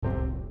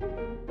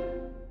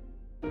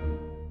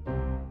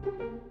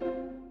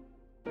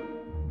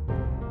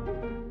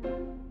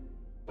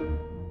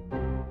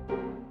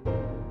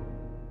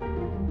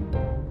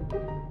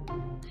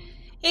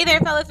Hey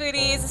there, fellow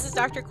foodies. This is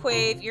Dr.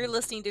 Quave. You're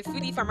listening to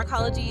Foodie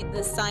Pharmacology,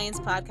 the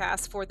science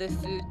podcast for the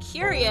food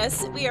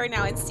curious. We are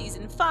now in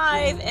season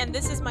 5, and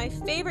this is my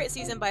favorite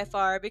season by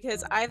far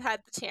because I've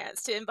had the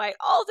chance to invite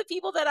all the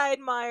people that I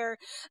admire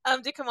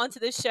to come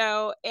onto the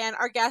show. And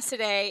our guest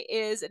today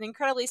is an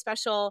incredibly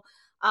special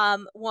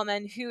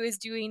woman who is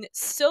doing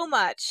so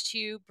much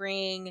to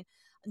bring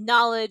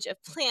knowledge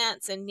of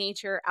plants and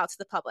nature out to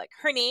the public.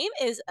 Her name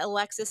is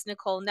Alexis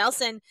Nicole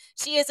Nelson.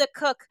 She is a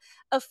cook,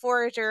 a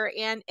forager,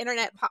 and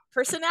internet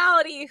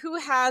personality who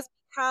has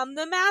become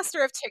the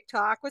master of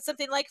TikTok with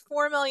something like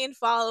 4 million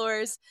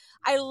followers.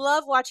 I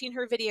love watching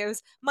her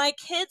videos. My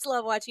kids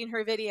love watching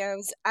her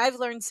videos. I've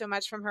learned so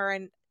much from her.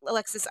 And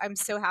Alexis, I'm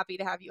so happy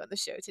to have you on the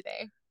show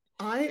today.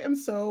 I am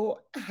so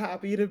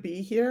happy to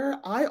be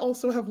here. I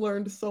also have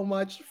learned so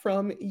much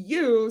from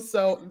you,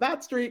 so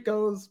that streak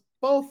goes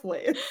both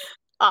ways.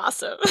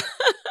 Awesome.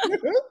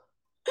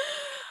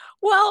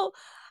 Well,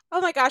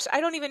 oh my gosh,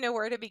 I don't even know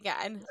where to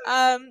begin.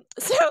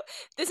 So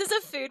this is a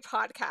food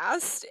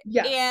podcast,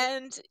 Yes.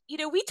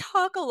 and we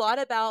talk a lot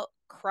about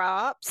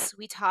crops.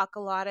 We talk a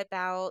lot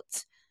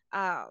about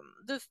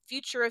the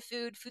future of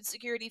food, food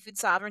security, food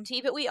sovereignty,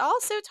 but we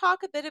also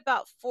talk a bit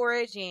about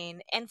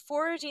foraging. And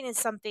foraging is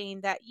something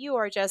that you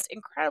are just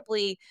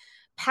incredibly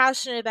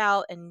passionate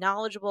about and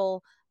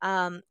knowledgeable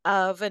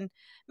of. And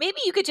maybe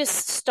you could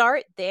just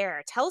start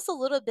there. Tell us a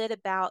little bit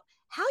about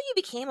how you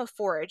became a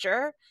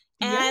forager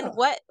and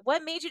Yeah.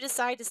 what made you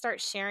decide to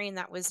start sharing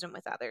that wisdom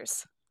with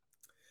others?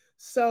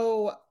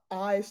 So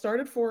I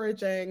started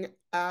foraging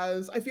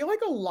as I feel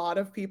like a lot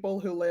of people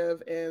who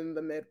live in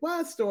the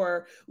Midwest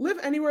or live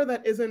anywhere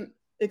that isn't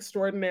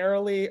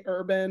extraordinarily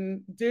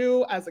urban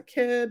do as a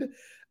kid.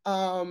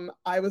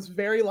 I was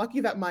very lucky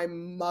that my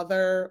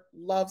mother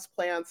loves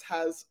plants,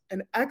 has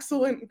an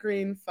excellent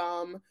green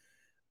thumb.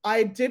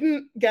 I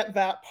didn't get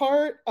that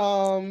part.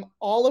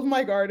 All of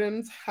my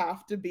gardens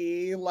have to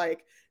be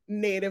like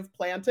native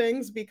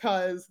plantings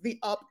because the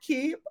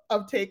upkeep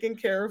of taking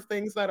care of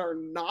things that are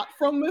not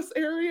from this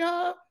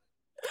area,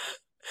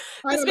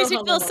 I This don't know makes me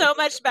how my feel mom so did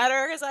much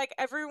better because, like,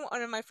 every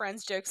one of my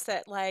friends jokes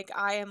that, like,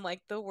 I am,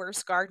 like, the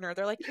worst gardener.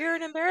 They're like, "You're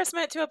an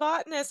embarrassment to a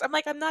botanist." I'm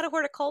like, "I'm not a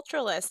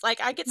horticulturalist. Like,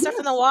 I get it. stuff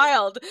in the Yes,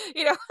 wild,"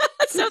 you know?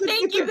 So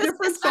thank it's a you. This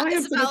different is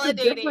science and it's a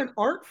validating. different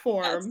art Yes.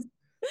 form.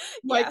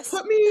 Like, Yes.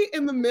 put me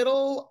in the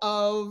middle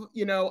of,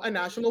 a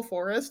national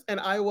forest, and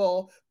I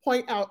will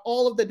point out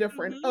all of the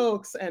different Mhm.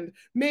 oaks and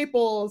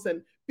maples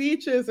and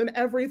beeches and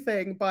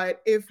everything.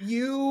 But if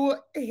you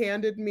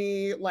handed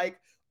me like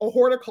a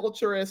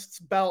horticulturist's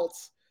belt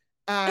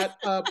at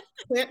a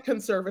plant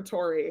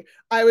conservatory,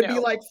 I would be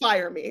No. like,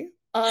 fire me.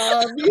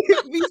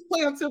 These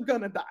plants are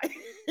gonna die.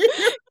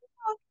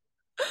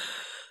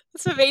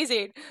 It's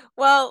amazing.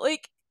 Well,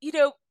 like,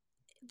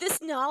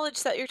 this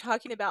knowledge that you're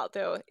talking about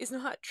though is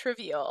not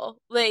trivial.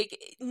 Like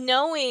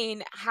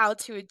knowing how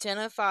to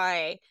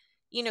identify,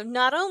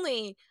 not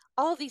only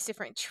all these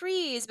different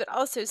trees, but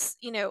also,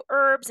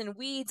 herbs and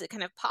weeds that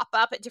kind of pop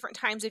up at different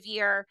times of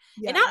year.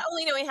 And not Yeah.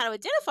 only knowing how to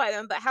identify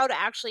them, but how to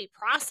actually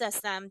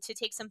process them to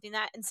take something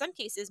that in some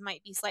cases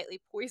might be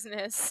slightly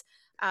poisonous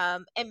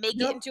and make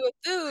it Yep. into a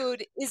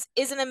food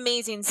is an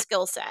amazing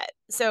skill set.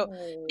 So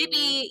Oh.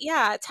 maybe,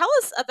 yeah, tell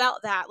us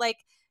about that. Like,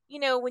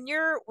 when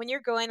you're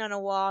going on a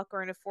walk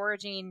or in a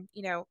foraging,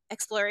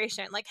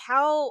 exploration, like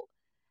how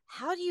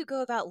do you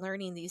go about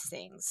learning these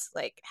things?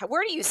 Like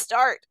where do you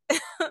start?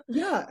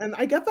 Yeah, and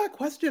I get that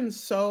question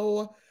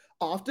so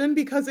often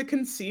because it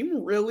can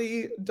seem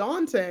really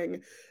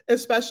daunting,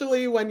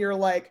 especially when you're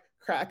like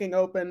cracking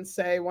open,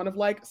 say, one of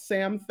like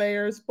Sam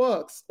Thayer's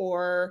books.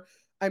 Or,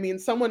 I mean,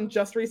 someone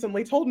just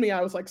recently told me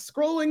I was like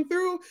scrolling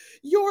through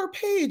your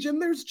page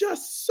and there's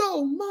just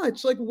so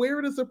much. Like,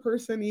 where does a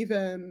person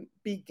even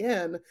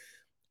begin?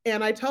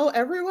 And I tell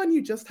everyone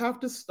you just have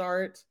to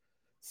start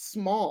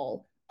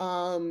small.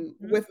 Mhm,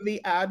 With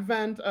the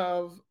advent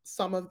of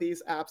some of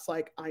these apps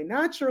like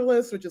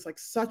iNaturalist, which is like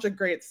such a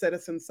great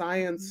citizen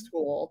science mhm.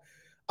 tool,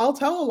 I'll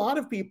tell a lot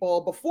of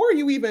people before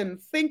you even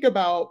think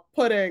about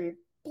putting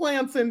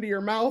plants into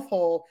your mouth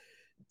hole,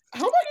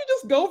 how about you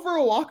just go for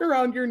a walk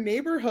around your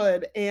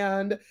neighborhood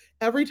and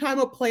every time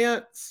a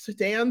plant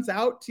stands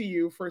out to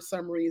you for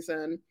some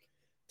reason,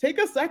 take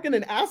a second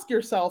and ask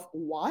yourself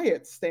why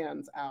it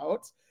stands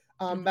out.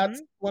 That's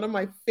Mhm. one of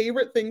my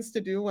favorite things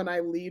to do when I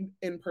lead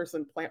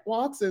in-person plant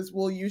walks is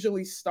we'll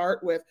usually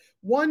start with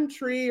one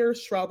tree or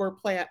shrub or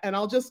plant, and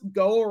I'll just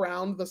go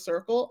around the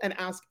circle and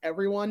ask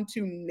everyone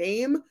to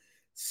name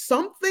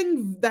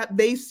something that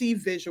they see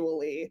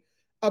visually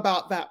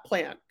about that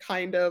plant,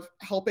 kind of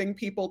helping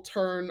people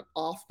turn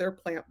off their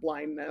plant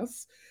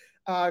blindness.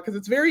 Because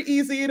it's very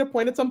easy to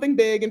point at something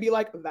big and be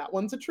like, that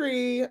one's a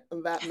tree,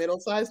 that middle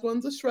sized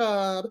one's a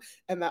shrub,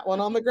 and that one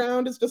on the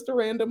ground is just a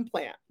random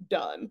plant.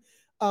 Done.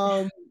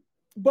 Um,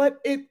 but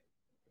it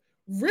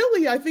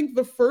really, I think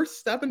the first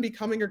step in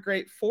becoming a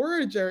great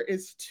forager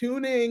is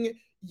tuning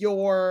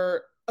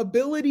your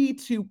ability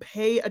to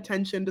pay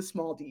attention to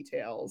small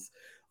details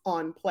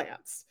on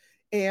plants.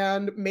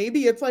 And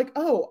maybe it's like,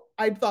 oh,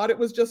 I thought it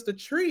was just a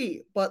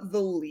tree, but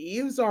the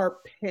leaves are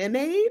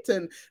pinnate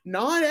and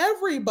not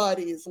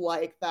everybody's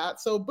like that.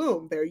 So,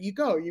 boom, there you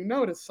go. You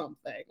notice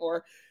something.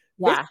 Or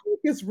this Yeah. bark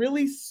is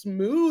really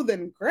smooth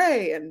and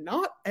gray, and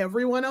not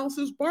everyone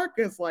else's bark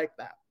is like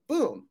that.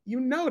 Boom, you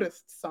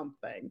noticed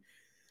something.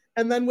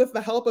 And then with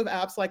the help of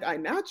apps like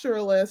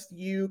iNaturalist,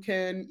 you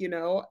can,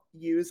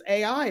 use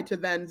AI to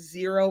then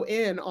zero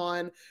in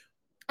on,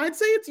 I'd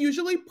say it's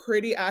usually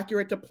pretty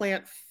accurate to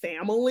plant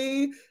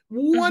family.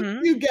 Once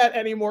Hmm. you get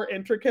any more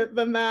intricate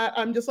than that,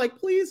 I'm just like,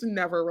 please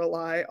never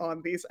rely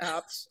on these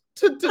apps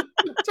to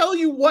tell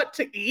you what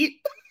to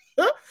eat.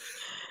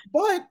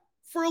 But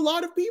for a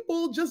lot of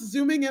people, just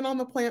zooming in on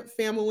the plant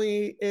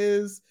family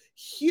is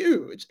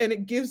huge, and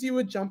it gives you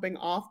a jumping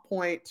off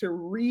point to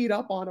read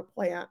up on a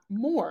plant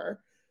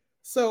more.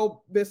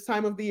 So, this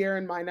time of the year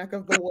in my neck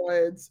of the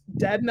woods,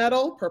 dead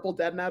nettle, purple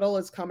dead nettle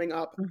is coming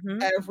up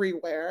Hmm.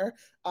 everywhere.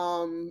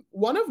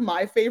 One of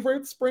my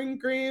favorite spring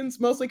greens,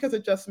 mostly because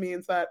it just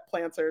means that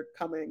plants are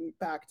coming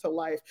back to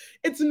life.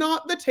 It's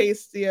not the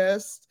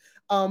tastiest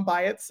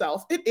by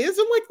itself. It is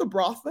in like the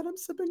broth that I'm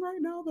sipping right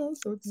now, though,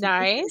 so it's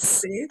super Nice.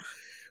 tasty.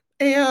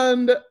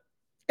 And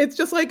it's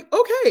just like,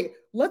 okay,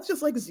 let's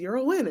just like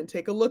zero in and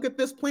take a look at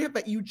this plant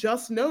that you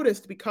just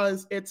noticed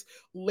because it's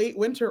late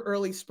winter,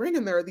 early spring,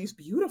 and there are these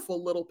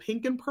beautiful little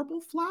pink and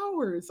purple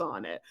flowers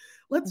on it.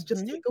 Let's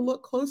just Hmm. take a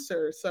look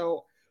closer.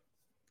 So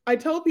I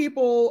tell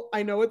people,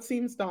 I know it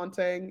seems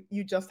daunting.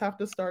 You just have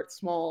to start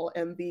small.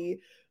 And the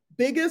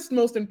biggest,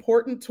 most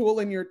important tool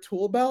in your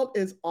tool belt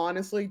is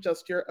honestly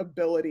just your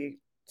ability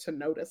to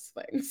notice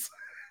things.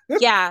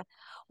 Yeah.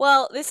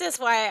 Well, this is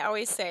why I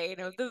always say,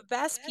 the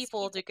best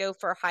people to go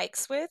for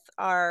hikes with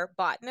are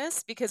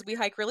botanists because we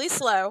hike really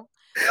slow.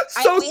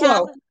 I So we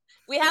have slow.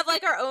 we have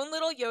like our own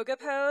little yoga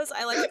pose.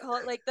 I like to call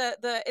it like the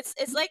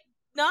it's like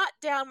not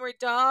downward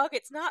dog.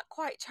 It's not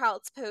quite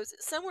child's pose.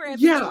 It's somewhere in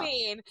Yeah.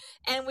 between.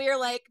 And we are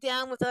like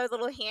down with our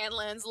little hand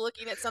lens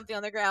looking at something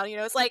on the ground.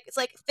 It's like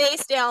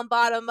face down,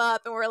 bottom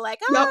up, and we're like,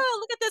 Yep. oh,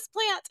 look at this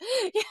plant.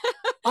 Yeah.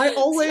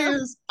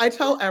 So I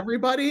tell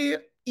everybody,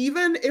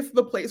 even if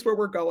the place where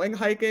we're going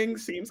hiking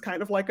seems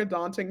kind of like a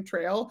daunting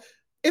trail,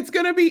 it's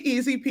going to be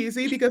easy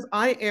peasy because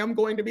I am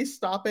going to be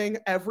stopping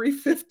every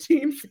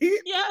 15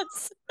 feet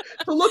yes.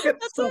 to look at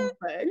That's it.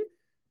 something.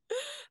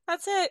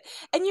 That's it.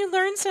 And you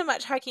learn so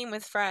much hiking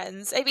with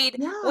friends. I mean,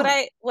 what Yeah.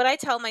 I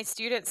tell my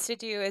students to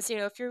do is,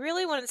 if you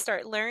really want to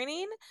start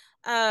learning,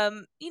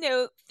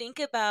 think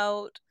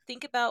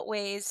about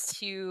ways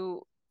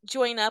to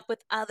join up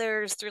with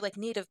others through like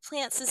native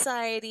plant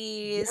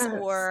societies Yes.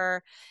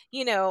 or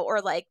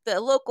like the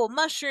local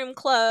mushroom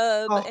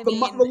club. Oh, I the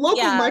mean, local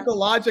yeah.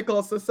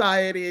 mycological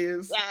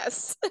societies.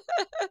 Yes.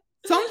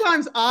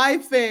 Sometimes I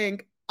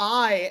think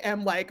I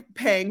am like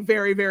paying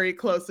very, very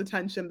close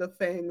attention to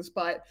things,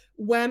 but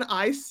when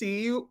I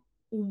see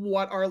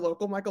what our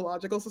local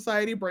mycological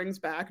society brings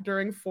back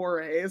during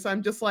forays,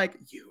 I'm just like,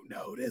 you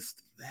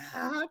noticed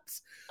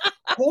that?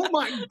 Oh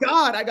my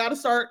God, I got to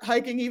start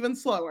hiking even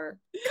slower.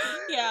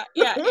 Yeah,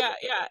 yeah, yeah,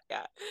 yeah,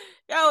 yeah.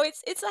 No,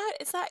 it's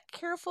that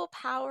careful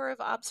power of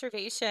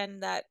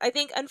observation that I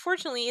think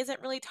unfortunately isn't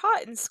really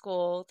taught in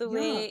school. The Yeah,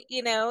 way,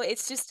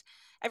 it's just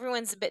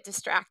everyone's a bit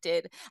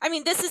distracted. I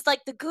mean, this is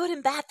like the good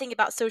and bad thing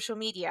about social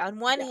media. On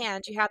one yeah,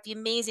 hand, you have the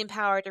amazing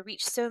power to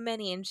reach so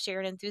many and share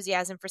an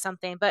enthusiasm for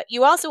something, but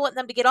you also want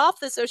them to get off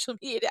the social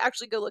media to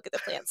actually go look at the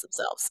plants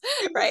themselves,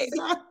 right?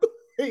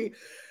 exactly.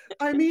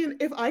 I mean,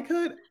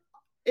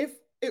 if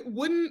it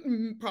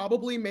wouldn't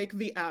probably make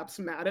the apps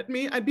mad at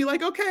me, I'd be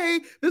like, okay,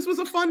 this was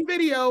a fun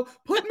video.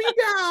 Put me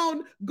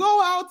down,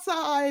 go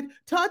outside,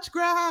 touch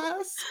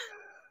grass,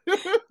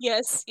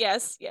 Yes,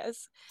 yes,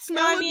 yes.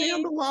 No, smell I a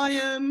mean,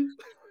 dandelion,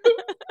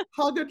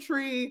 hug a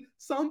tree,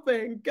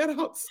 something, get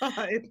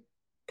outside.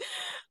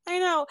 I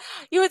know.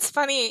 It's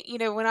funny,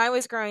 when I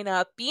was growing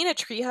up, being a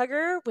tree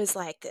hugger was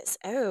like this.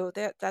 Oh,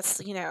 that's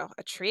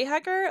a tree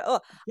hugger. Oh,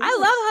 I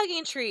love Yes.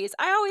 hugging trees.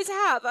 I always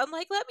have. I'm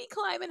like, let me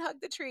climb and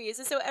hug the trees.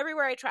 And so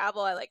everywhere I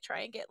travel, I like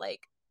try and get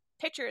like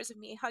pictures of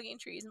me hugging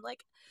trees and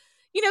like,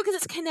 because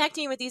it's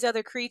connecting with these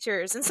other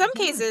creatures. In some Yes.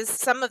 cases,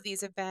 some of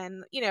these have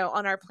been,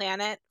 on our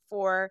planet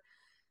for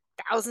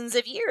thousands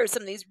of years,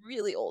 some of these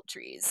really old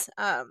trees.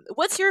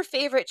 What's your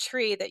favorite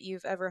tree that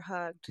you've ever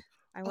hugged?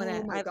 I want Oh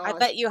to my I gosh.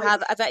 bet you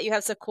have I bet you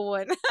have some cool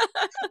one.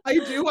 I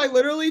do. I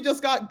literally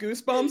just got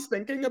goosebumps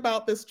thinking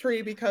about this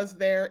tree because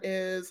there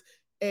is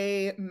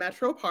a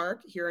metro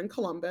park here in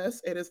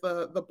Columbus. It is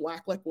the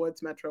Blacklick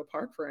Woods Metro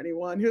Park for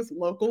anyone who's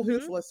local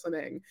who's Mhm.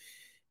 listening.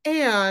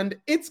 And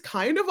it's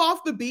kind of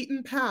off the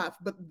beaten path,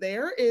 but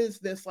there is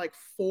this like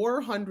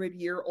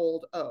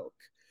 400-year-old oak,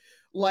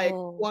 like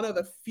Whoa. one of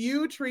the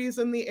few trees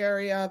in the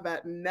area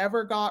that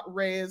never got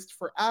raised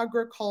for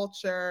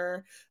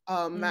agriculture,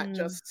 that Mm,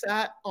 just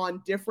sat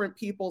on different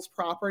people's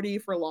property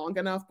for long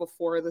enough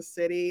before the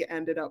city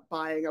ended up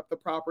buying up the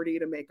property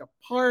to make a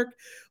park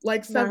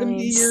like 70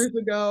 nice. years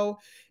ago.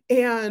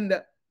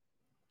 And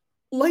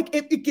like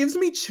it gives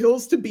me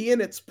chills to be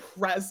in its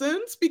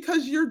presence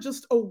because you're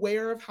just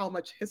aware of how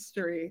much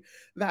history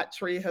that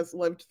tree has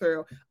lived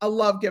through. I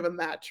love giving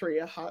that tree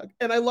a hug.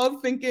 And I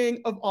love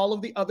thinking of all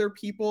of the other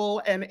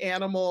people and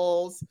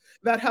animals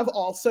that have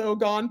also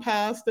gone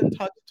past and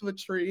touched the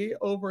tree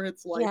over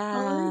its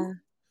lifetime. Yeah.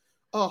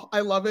 Oh,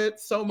 I love it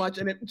so much.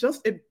 And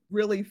it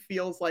really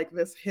feels like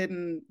this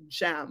hidden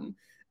gem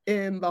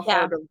in the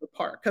Yeah. heart of the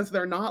park because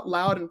they're not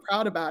loud and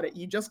proud about it.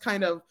 You just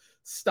kind of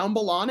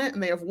stumble on it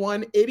and they have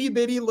one itty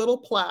bitty little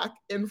plaque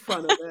in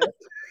front of it,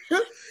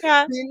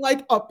 Yeah. being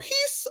like a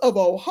piece of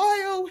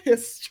Ohio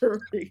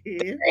history.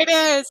 There it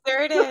is.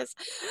 There it is.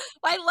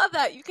 Well, I love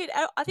that.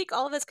 I think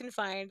all of us can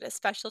find a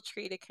special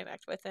tree to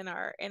connect with in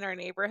our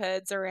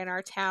neighborhoods or in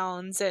our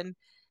towns. And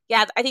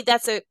yeah, I think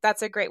that's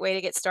a great way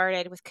to get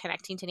started with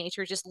connecting to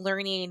nature, just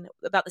learning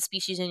about the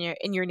species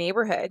in your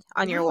neighborhood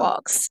on your Yeah.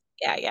 walks.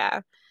 Yeah,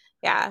 yeah.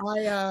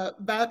 Yeah.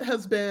 That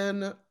has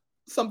been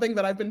something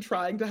that I've been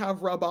trying to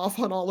have rub off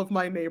on all of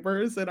my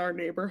neighbors in our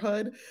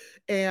neighborhood,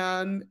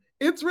 and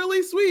it's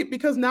really sweet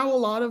because now a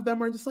lot of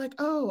them are just like,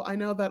 "Oh, I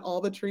know that all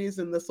the trees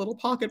in this little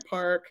pocket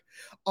park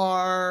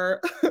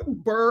are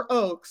bur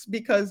oaks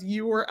because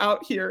you were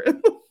out here in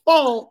the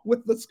fall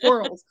with the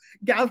squirrels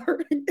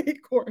gathering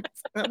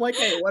acorns." And I'm like,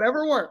 "Hey,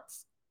 whatever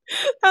works."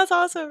 That's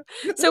awesome.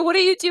 So what do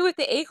you do with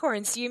the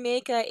acorns? Do you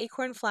make,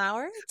 acorn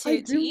flour I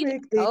to do eat?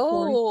 make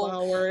acorn Oh,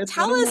 flour. It's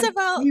tell one of us my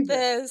about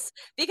favorites. this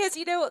because,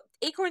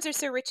 acorns are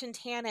so rich in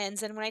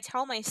tannins, and when I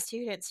tell my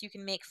students you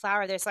can make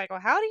flour, they're just like, "Well,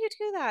 how do you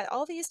do that?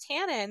 All these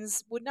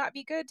tannins would not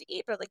be good to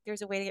eat," but, like,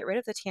 there's a way to get rid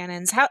of the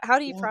tannins. How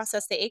do you Yes.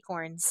 process the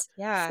acorns?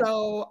 Yeah.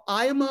 So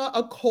I'm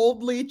a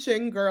cold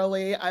leaching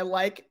girly. I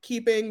like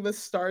keeping the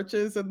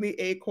starches and the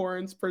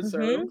acorns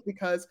Mhm, preserved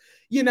because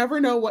you never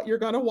know what you're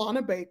going to want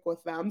to bake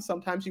with them.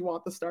 Sometimes you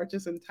want the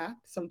starches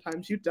intact,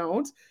 sometimes you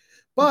don't.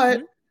 mhm.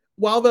 But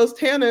while those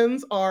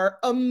tannins are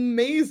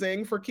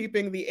amazing for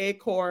keeping the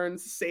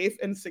acorns safe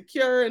and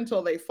secure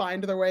until they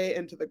find their way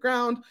into the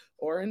ground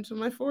or into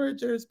my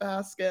forager's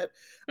basket,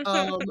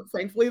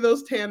 thankfully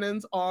those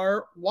tannins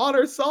are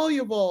water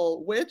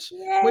soluble, which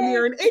when Yay.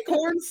 you're an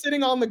acorn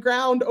sitting on the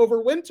ground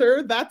over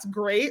winter, that's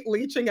great,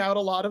 leaching out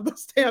a lot of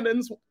those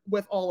tannins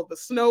with all of the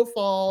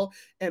snowfall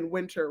and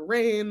winter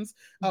rains.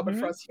 But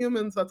for Mhm, us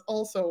humans, that's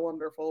also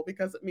wonderful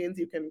because it means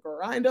you can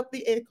grind up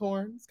the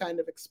acorns, kind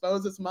of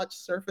expose as much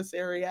surface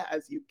area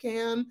as you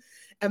can,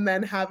 and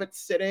then have it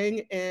sitting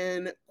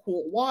in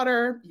cool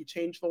water. You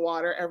change the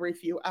water every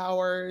few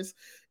hours.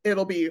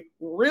 It'll be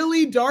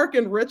really dark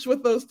and rich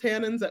with those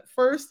tannins at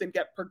first and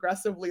get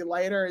progressively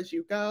lighter as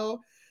you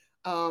go.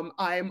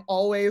 I'm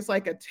always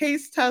like a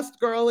taste test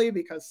girly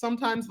because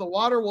sometimes the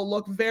water will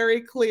look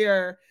very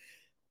clear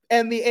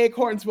and the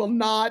acorns will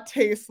not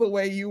taste the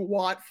way you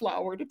want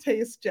flour to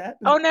taste yet,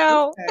 and Oh, that's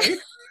no. okay.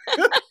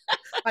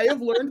 I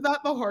have learned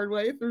that the hard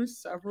way through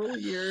several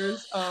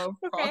years of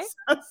Okay,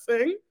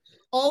 processing.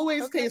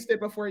 Always okay. taste it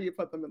before you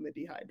put them in the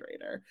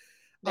dehydrator.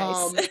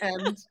 Nice.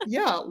 And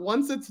yeah,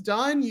 once it's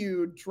done,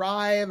 you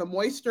dry the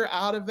moisture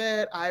out of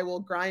it. I will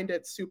grind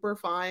it super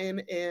fine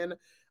in.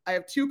 I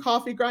have two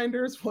coffee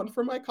grinders, one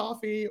for my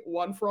coffee,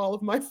 one for all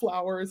of my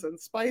flours and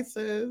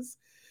spices.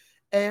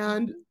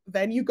 And Mhm.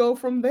 then you go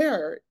from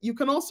there. You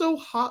can also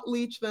hot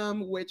leach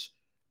them, which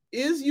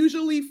is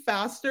usually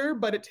faster,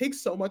 but it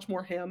takes so much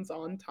more hands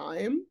on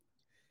time.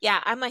 Yeah,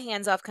 I'm a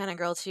hands-off kinda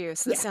girl too,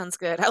 so this Yeah, sounds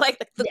good. I like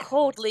the yeah.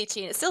 cold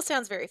leaching. It still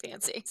sounds very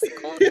fancy. It's the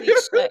cold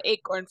leach,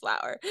 acorn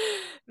flour.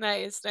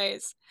 Nice,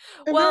 nice.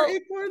 And there are Well,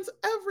 acorns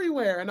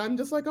everywhere. And I'm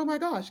just like, oh my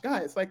gosh,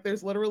 guys, like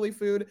there's literally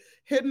food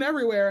hidden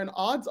everywhere. And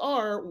odds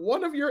are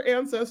one of your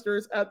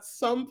ancestors at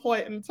some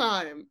point in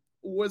time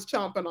was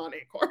chomping on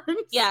acorns.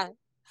 yeah.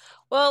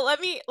 Well,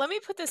 let me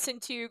put this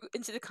into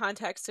the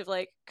context of,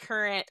 like,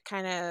 current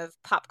kind of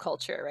pop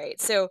culture, right?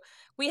 So,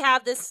 we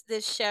have this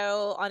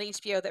show on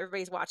HBO that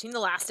everybody's watching, The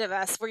Last of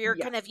Us, where you're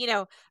kind Yes. of,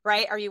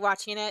 right? Are you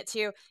watching it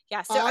too?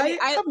 Yeah, so, I mean,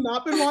 I have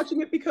not been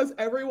watching it because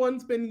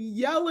everyone's been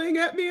yelling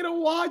at me to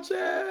watch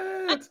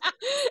it.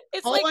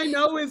 it's All like I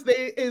know is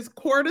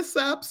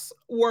cordyceps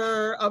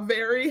were a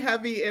very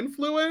heavy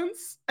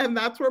influence, and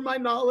that's where my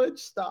knowledge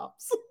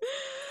stops.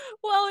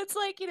 well, it's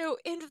like,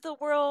 end of the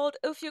world,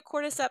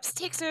 Ophiocordyceps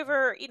takes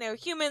over,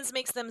 humans,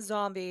 makes them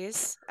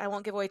zombies. I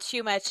won't give away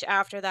too much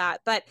after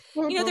that. But,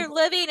 they're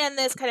living in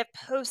this kind of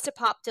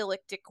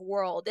post-apocalyptic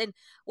world. And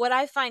what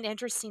I find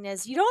interesting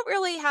is you don't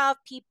really have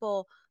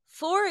people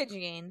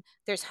foraging.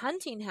 There's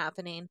hunting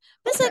happening.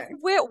 But it's like, Okay.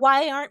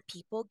 why aren't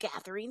people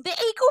gathering the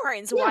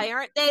acorns? Yeah. Why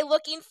aren't they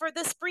looking for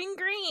the spring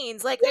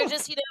greens? Like they're Yeah.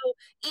 just,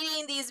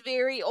 eating these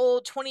very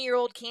old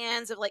 20-year-old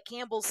cans of like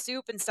Campbell's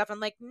soup and stuff. I'm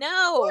like,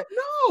 no, What?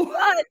 No.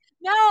 what?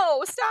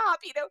 No, stop,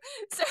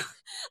 So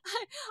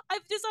I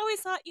I've just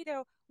always thought,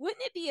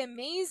 wouldn't it be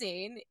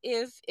amazing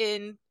if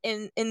in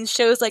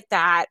shows like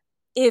that,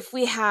 if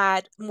we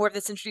had more of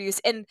this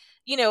introduced? And,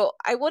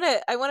 I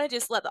wanna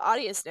just let the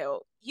audience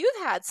know, you've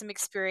had some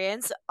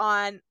experience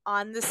on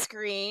the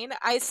screen.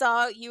 I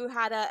saw you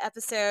had a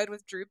episode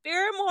with Drew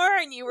Barrymore,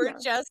 and you were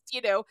Yeah. just,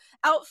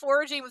 out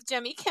foraging with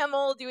Jimmy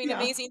Kimmel, doing Yeah.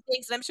 amazing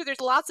things, and I'm sure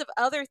there's lots of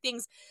other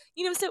things,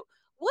 so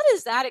what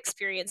has that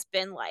experience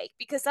been like?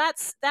 Because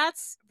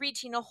that's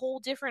reaching a whole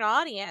different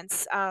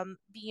audience,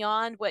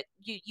 beyond what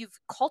you've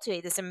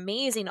cultivated this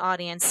amazing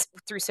audience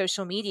through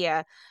social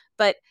media.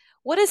 But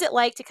what is it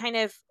like to kind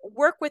of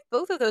work with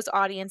both of those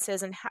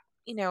audiences, and how,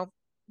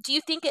 do you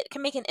think it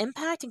can make an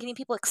impact in getting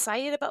people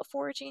excited about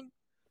foraging?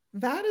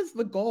 That is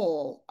the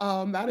goal.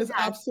 That is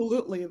Yeah,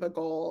 absolutely the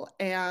goal.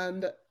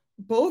 And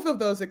both of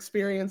those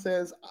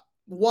experiences,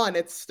 one,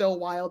 it's still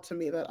wild to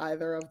me that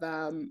either of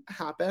them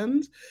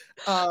happened.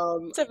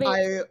 it's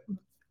amazing. I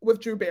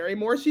with Drew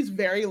Barrymore, she's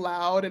very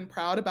loud and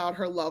proud about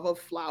her love of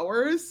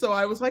flowers. So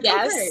I was like,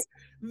 okay, Yes.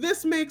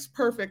 this makes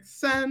perfect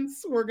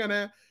sense. We're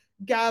gonna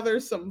gather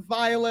some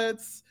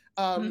violets.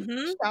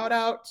 Mhm. Shout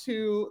out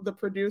to the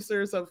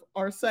producers of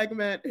our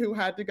segment who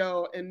had to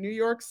go in New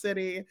York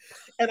City,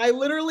 and I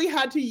literally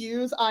had to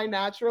use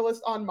iNaturalist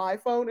on my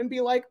phone and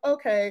be like,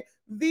 okay,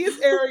 these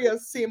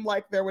areas seem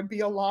like there would be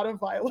a lot of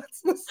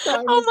violets this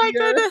time Oh of my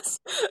year. goodness.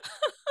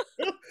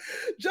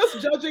 Just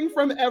judging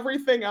from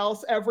everything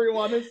else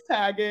everyone is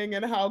tagging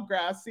and how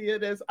grassy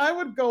it is, I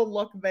would go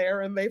look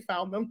there and they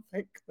found them,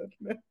 thank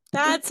goodness.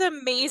 That's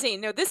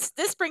amazing. No, this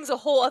brings a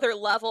whole other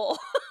level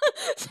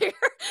to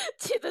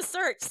to the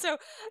search. So,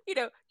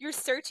 you're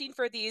searching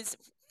for these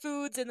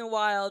foods in the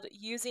wild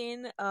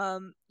using kind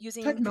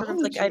of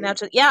like a Technology.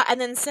 natural, yeah, and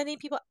then sending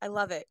people. I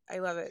love it. I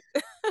love it.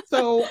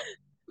 So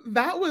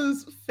that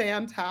was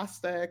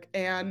fantastic.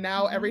 And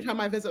now every Mhm. time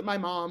I visit my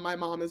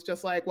mom is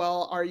just like,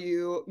 well, are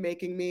you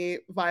making me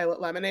violet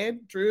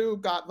lemonade? Drew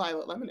got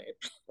violet lemonade.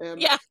 And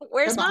Yeah,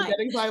 where's am I mine?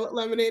 getting violet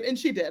lemonade? And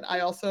she did.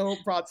 I also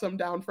brought some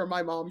down for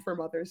my mom for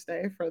Mother's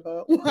Day for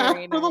the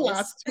Very for the nice.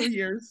 last 2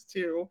 years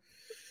too.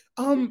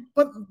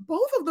 But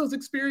both of those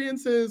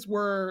experiences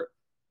were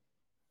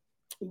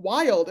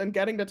wild, and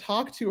getting to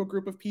talk to a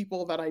group of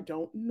people that I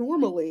don't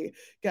normally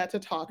get to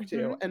talk to.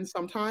 Mhm. And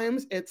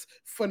sometimes it's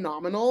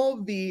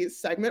phenomenal. The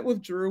segment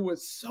with Drew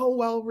was so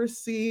well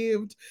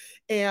received.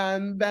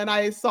 And then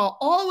I saw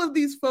all of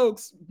these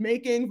folks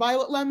making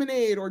violet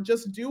lemonade or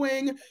just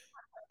doing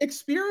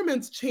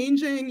experiments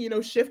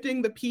changing,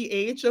 shifting the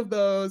pH of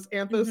those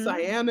Mhm.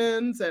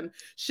 anthocyanins and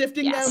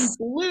shifting them Yes.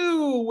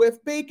 blue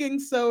with baking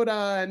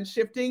soda and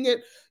shifting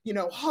it,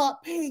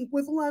 hot pink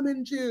with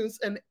lemon juice.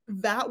 And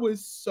that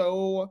was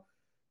so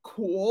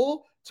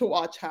cool to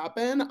watch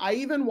happen. I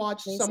even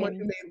watched someone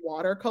who Amazing. made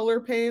watercolor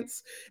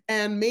paints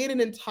and made an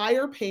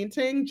entire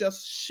painting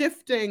just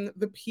shifting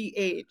the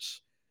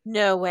pH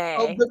No of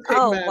way. the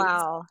Oh, pigments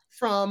wow.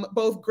 from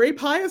both grape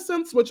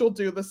hyacinths, which will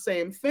do the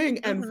same thing,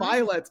 and Mhm.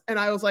 violets. And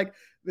I was like,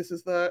 this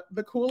is the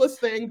coolest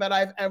thing that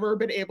I've ever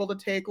been able to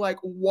take like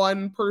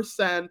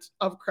 1%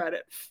 of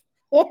credit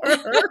for.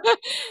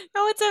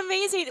 No, it's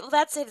amazing. Well,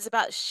 that's it. It's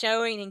about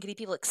showing and getting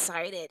people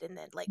excited, and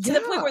then, like, to the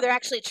point where Yeah, they're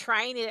actually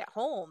trying it at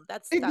home.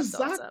 That's awesome.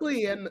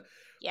 exactly. And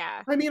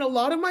Yeah. I mean, a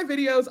lot of my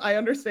videos, I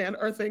understand,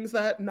 are things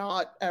that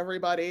not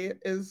everybody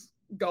is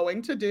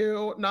going to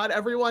do. Not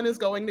everyone is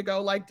going to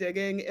go like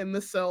digging in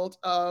the silt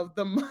of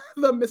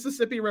the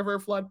Mississippi River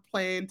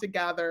floodplain to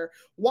gather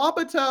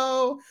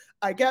Wapato.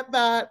 I get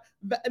that.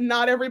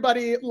 Not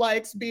everybody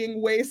likes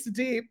being waist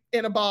deep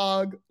in a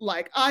bog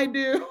like I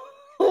do.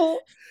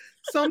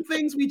 Some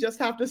things we just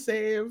have to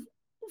save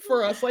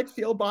for us like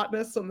field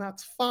botanists, and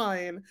that's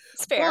fine.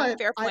 It's fair. But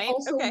Fair I point.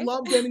 also Okay.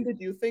 love getting to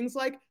do things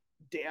like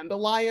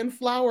dandelion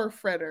flower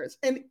fritters,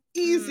 an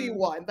easy Mm.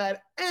 one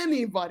that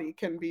anybody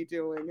can be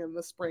doing in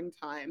the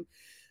springtime,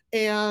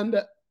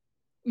 and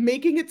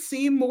making it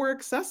seem more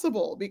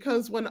accessible.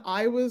 Because when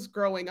I was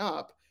growing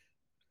up,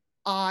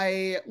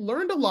 I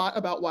learned a lot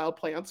about wild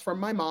plants from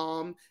my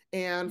mom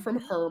and from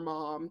Mhm. her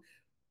mom.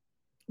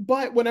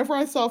 But whenever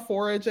I saw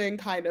foraging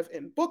kind of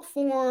in book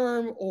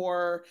form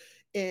or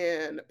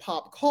in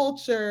pop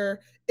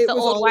culture, it The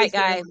was old white always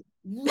guy. very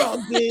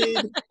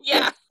rugged,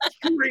 Yeah.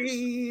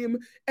 extreme.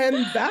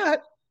 And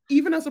that,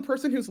 even as a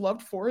person who's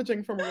loved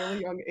foraging from a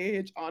really young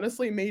age,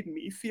 honestly made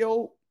me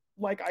feel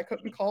like I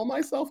couldn't call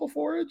myself a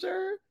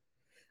forager.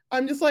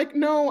 I'm just like,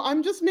 no,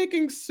 I'm just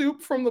making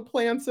soup from the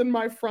plants in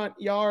my front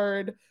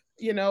yard,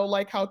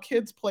 like how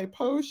kids play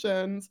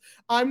potions.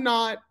 I'm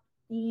not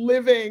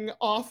living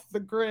off the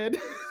grid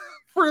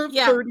for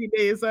Yeah. 30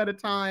 days at a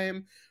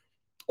time,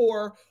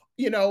 or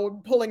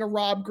pulling a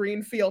Rob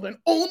Greenfield and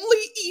only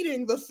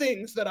eating the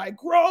things that I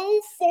grow,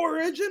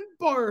 forage, and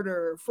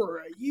barter for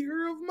a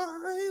year of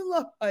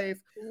my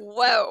life.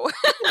 Whoa.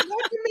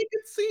 That can make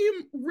it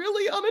seem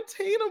really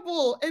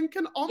unattainable and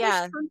can almost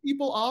Yeah. turn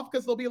people off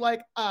because they'll be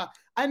like,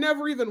 I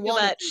never even Too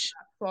want to do much.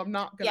 that, so I'm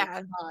not going to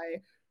Yeah.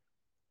 try.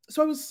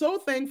 So I was so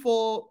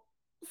thankful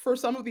for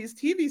some of these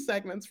TV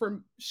segments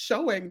for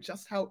showing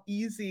just how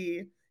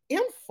easy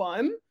and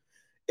fun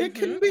it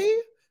can Mhm.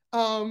 be.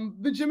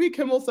 The Jimmy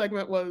Kimmel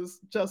segment was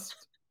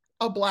just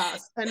a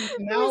blast. And It was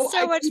now so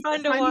I much keep fun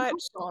a to tiny hot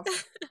watch.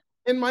 sauce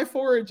in my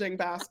foraging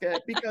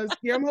basket because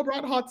Guillermo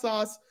brought hot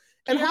sauce,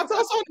 and hot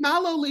sauce on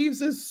mallow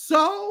leaves is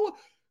so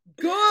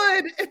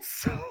good. It's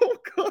so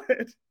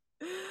good.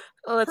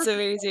 Oh, that's Perfect.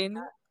 amazing.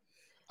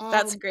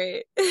 That's Um,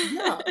 great.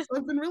 yeah, so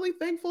I've been really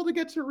thankful to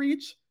get to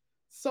reach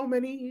so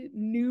many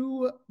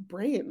new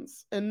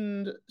brains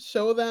and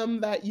show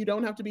them that you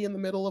don't have to be in the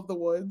middle of the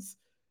woods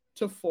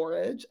to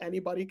forage.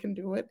 Anybody can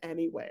do it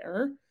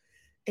anywhere.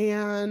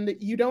 And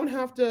you don't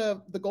have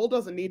to, the goal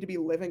doesn't need to be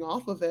living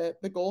off of it.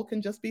 The goal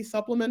can just be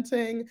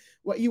supplementing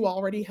what you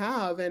already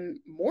have. And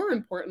more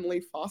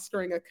importantly,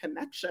 fostering a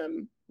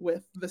connection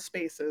with the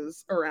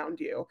spaces around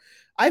you.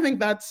 I think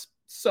that's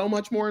so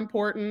much more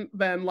important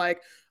than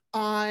like,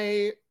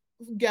 I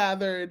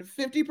gathered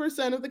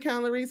 50% of the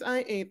calories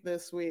I ate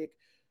this week.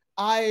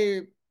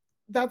 I,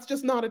 that's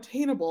just not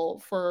attainable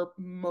for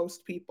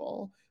most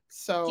people.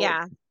 So,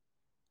 Yeah.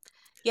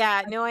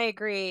 Yeah, no, I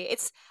agree.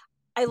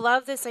 I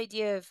love this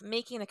idea of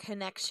making a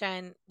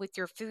connection with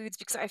your foods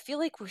because I feel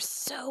like we're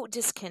so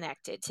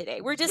disconnected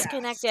today. We're yes.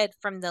 disconnected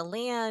from the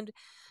land,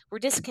 we're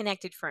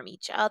disconnected from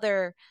each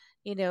other.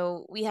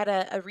 We had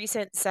a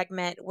recent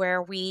segment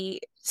where we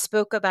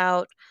spoke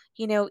about,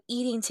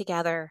 eating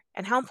together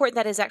and how important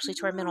that is actually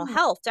to our mental Yeah,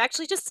 health to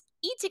actually just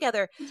eat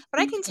together. just But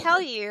I be can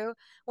tell together. you,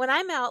 when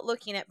I'm out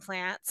looking at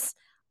plants,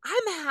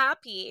 I'm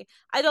happy.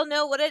 I don't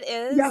know what it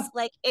Yeah. is.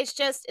 Like it's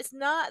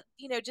not,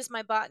 just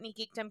my botany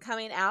geekdom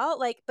coming out.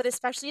 Like, but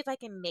especially if I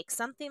can make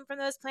something from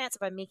those plants,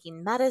 if I'm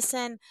making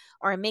medicine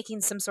or I'm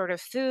making some sort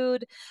of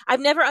food. I've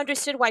never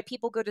understood why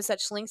people go to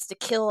such lengths to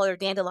kill other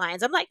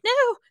dandelions. I'm like,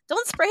 no,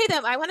 don't spray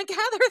them. I want to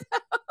gather those.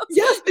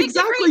 Yes, Make a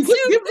exactly. great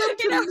Just soup, give them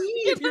to me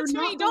give if them you're to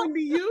me. not Don't going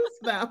to use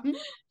them.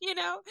 you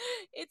know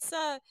it's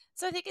so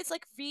I think it's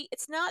like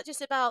it's not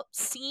just about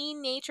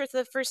seeing nature for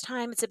the first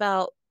time, it's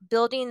about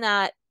building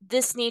that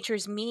this nature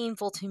is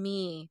meaningful to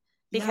me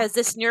Yeah. because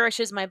this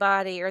nourishes my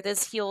body or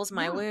this heals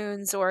my Yeah.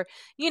 wounds, or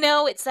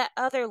it's that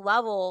other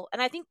level,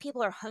 and I think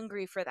people are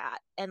hungry for that,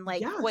 and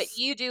like what Yes.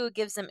 you do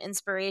gives them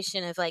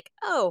inspiration of like,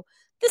 oh,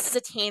 this is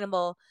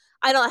attainable.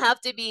 I don't have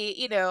to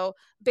be,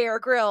 Bear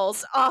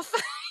Grylls off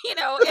in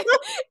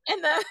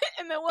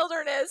the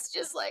wilderness,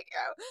 just like,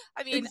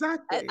 I mean,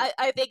 Exactly.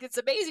 I think it's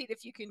amazing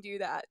if you can do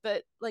that,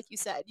 but like you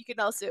said, you can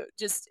also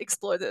just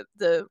explore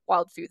the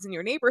wild foods in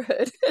your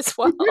neighborhood as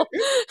well.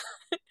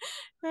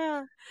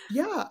 Yeah.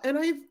 Yeah, and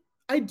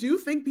I do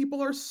think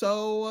people are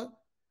so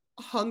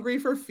hungry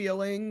for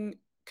feeling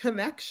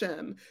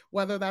connection,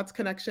 whether that's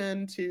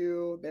connection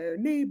to their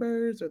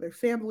neighbors or their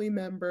family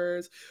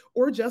members,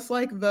 or just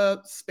like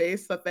the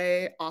space that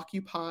they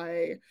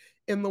occupy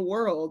in the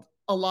world.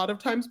 A lot of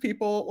times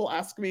people will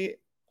ask me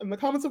in the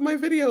comments of my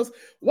videos,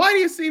 why do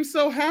you seem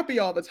so happy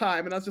all the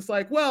time? And I was just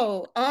like,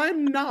 well,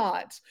 I'm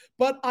not,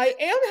 but I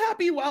am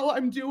happy while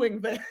I'm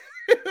doing this.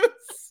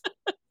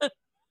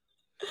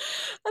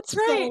 That's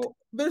right. So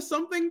there's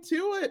something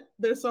to it.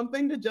 There's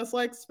something to just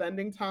like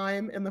spending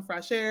time in the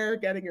fresh air,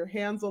 getting your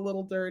hands a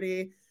little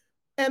dirty,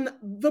 and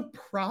the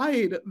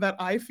pride that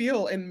I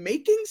feel in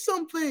making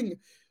something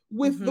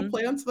with the Mhm.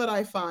 plants that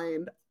I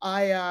find.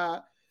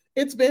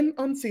 It's been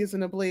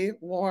unseasonably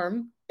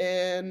warm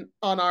in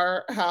on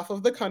our half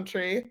of the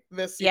country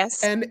this year,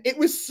 Yes. and it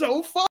was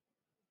so fun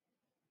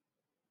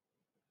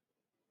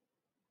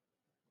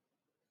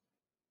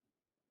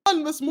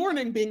this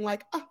morning being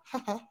like, ah, ha,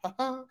 ha, ha,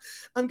 ha.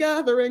 I'm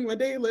gathering my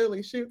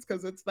daylily shoots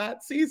because it's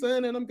that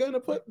season and I'm going to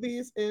put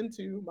these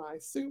into my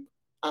soup.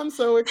 I'm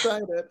so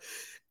excited.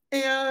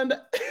 And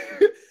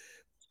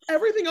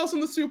everything else in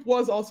the soup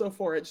was also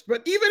foraged.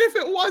 But even if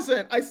it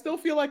wasn't, I still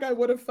feel like I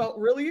would have felt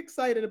really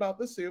excited about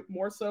the soup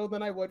more so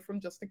than I would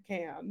from just a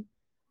can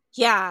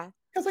Yeah.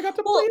 because I got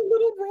to play Well, a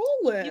little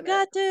role you in it.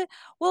 got to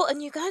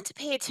and you got to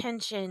pay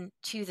attention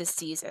to the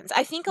seasons.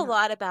 I think a Yeah.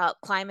 lot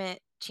about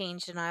climate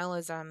change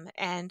denialism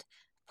and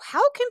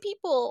how can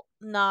people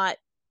not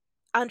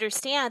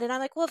understand? And I'm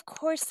like, well, of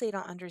course they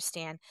don't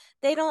understand.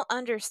 They don't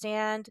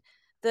understand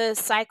the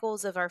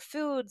cycles of our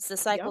foods, the Yep.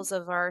 cycles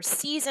of our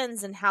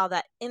seasons, and how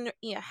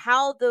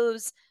how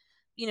those,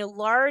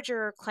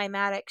 larger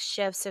climatic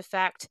shifts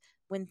affect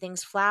when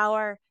things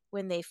flower,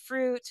 when they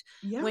fruit,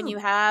 when Yeah. you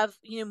have,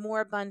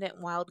 more abundant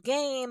wild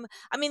game.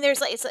 I mean,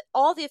 there's like, it's like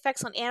all the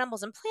effects on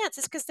animals and plants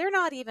is because they're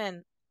not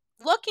even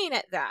looking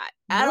at that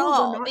at No, they're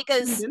all. not tuned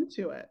Because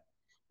into it.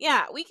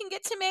 yeah, we can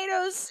get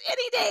tomatoes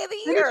any day of the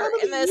Any time year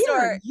of in the the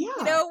year. store,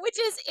 Yeah. which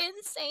is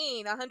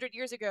insane. 100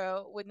 years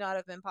ago would not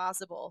have been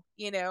possible,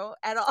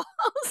 at all.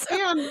 So,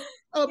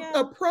 And yeah.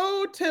 a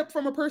pro tip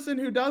from a person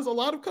who does a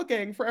lot of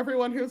cooking for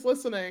everyone who's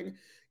listening.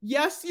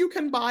 Yes, you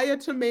can buy a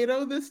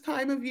tomato this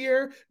time of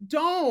year.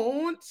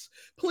 Don't.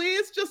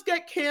 Please just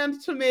get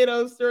canned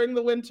tomatoes during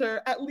the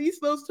winter. At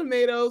least those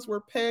tomatoes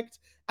were picked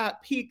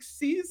at peak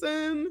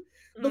season.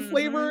 The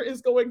flavor Mhm.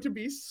 is going to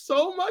be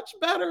so much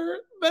better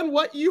than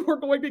what you are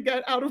going to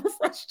get out of a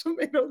fresh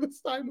tomato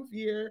this time of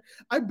year.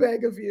 I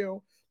beg of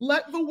you.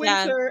 Let the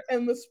Yeah. winter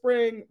and the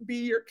spring be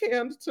your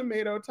canned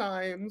tomato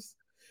times.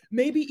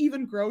 Maybe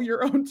even grow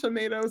your own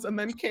tomatoes and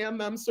then can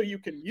them so you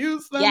can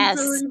use them Yes.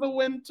 during the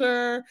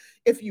winter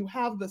if you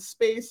have the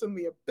space and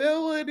the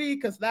ability,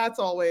 because that's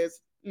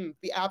always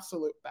the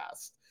absolute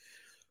best.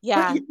 But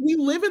Yeah. we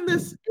live in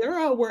this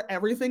era where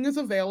everything is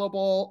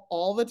available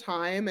all the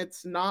time.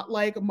 It's not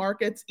like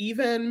markets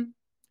even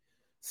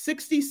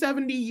 60,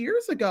 70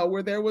 years ago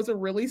where there was a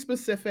really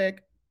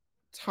specific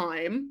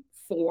time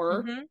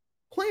for Mhm.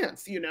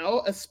 plants.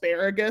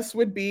 Asparagus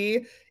would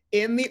be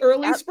in the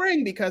early Yep.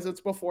 spring because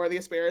it's before the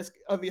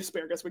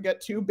asparagus would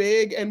get too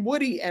big and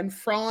woody and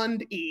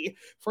frondy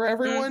for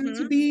everyone to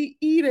Mm-hmm. be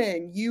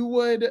eating. You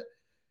would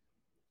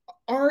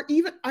our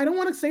even I don't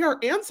want to say our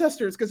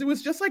ancestors because it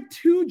was just like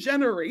 2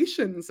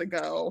 generations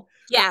ago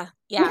Yeah.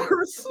 Yeah.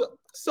 were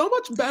so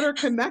much better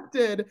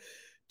connected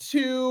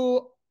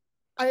to,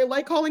 I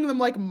like calling them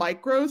like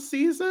micro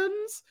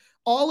seasons.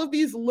 All of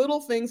these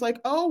little things like,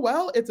 oh,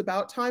 well, it's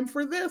about time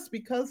for this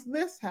because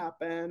this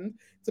happened.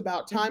 It's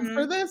about time Mm-hmm.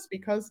 for this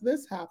because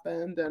this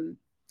happened. And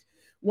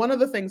one of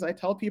the things I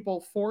tell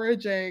people,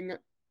 foraging,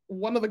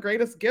 one of the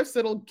greatest gifts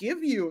it'll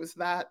give you is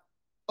that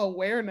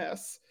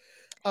awareness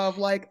of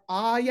like,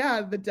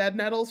 yeah, the dead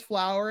nettle's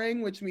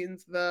flowering, which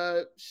means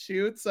the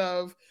shoots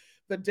of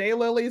the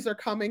daylilies are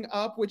coming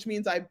up, which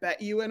means I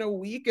bet you in a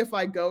week, if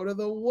I go to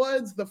the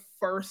woods, the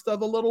first of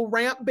the little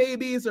ramp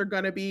babies are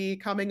going to be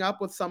coming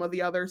up with some of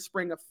the other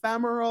spring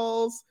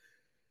ephemerals.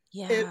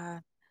 It Yeah.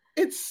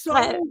 it's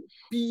But so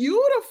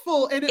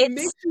beautiful, and it it's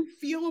makes you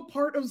feel a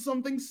part of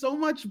something so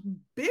much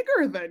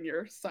bigger than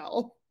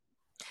yourself.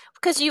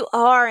 because you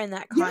are in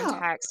that Yeah,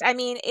 context. I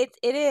mean, it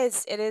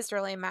is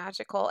really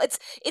magical.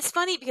 It's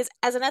funny because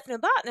as an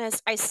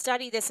ethnobotanist, I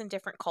study this in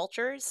different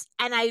cultures,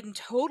 and I'm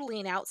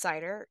totally an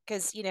outsider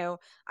because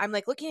I'm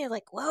like looking at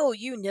like, whoa,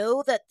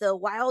 that the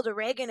wild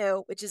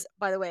oregano, which is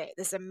by the way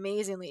this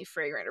amazingly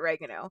fragrant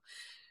oregano,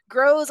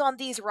 grows on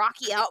these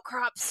rocky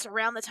outcrops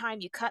around the time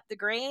you cut the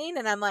grain.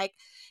 And I'm like,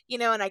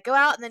 and I go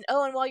out and then,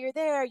 oh, and while you're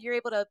there, you're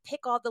able to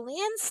pick all the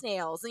land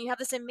snails. And you have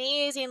this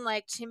amazing,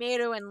 like,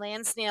 tomato and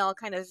land snail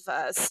kind of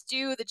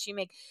stew that you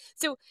make.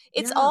 So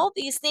it's yeah. all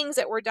these things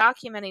that we're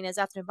documenting as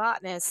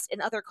ethnobotanists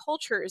in other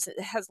cultures that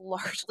has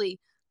largely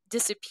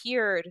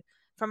disappeared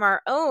from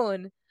our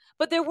own.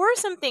 But there were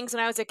some things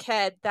when I was a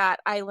kid that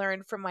I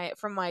learned from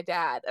my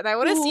dad, and I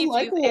want to see Ooh, if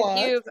like you've if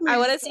what? you've I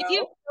want Please to see if you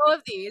tell. know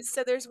of these.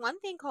 So there's one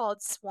thing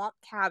called swamp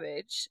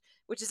cabbage,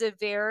 which is a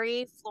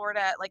very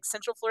Florida, like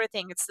Central Florida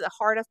thing. It's the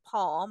heart of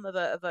palm of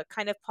a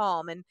kind of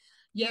palm, and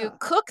you Yeah.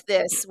 cook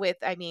this with.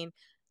 I mean,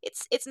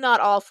 it's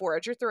not all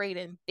forage. You're throwing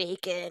in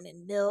bacon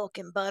and milk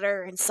and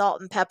butter and salt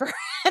and pepper,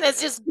 and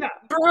it's just Yeah.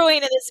 brewing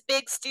in this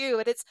big stew.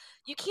 And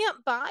you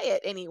can't buy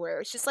it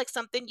anywhere. It's just like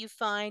something you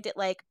find at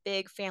like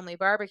big family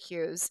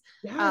barbecues.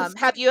 Yes.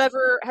 Have you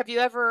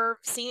ever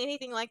seen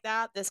anything like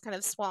that? This kind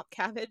of swamp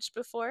cabbage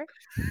before?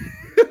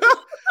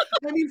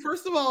 I mean,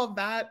 first of all,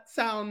 that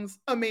sounds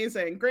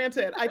amazing.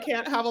 Granted, I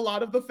can't have a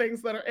lot of the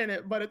things that are in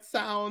it, but it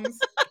sounds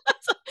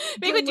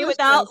Maybe we do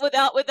without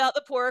delicious. without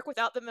the pork,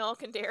 without the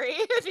milk and dairy.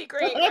 It'd be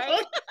great,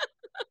 right?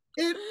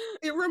 it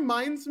it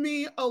reminds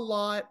me a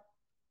lot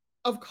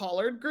of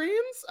collard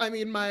greens. I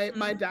mean, my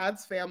Mhm.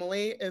 dad's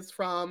family is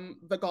from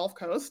the Gulf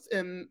Coast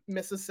in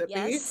Mississippi,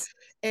 Yes.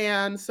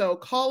 and so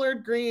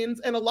collard greens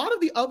and a lot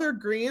of the other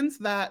greens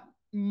that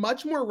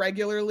much more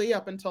regularly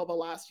up until the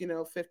last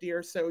 50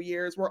 or so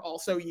years were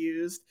also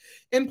used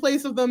in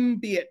place of them,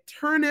 be it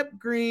turnip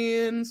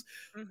greens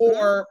Mhm.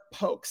 or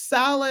poke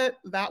salad.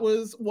 That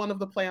was one of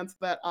the plants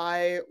that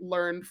I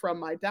learned from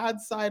my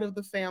dad's side of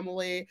the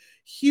family.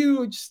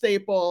 Huge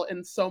staple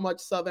in so much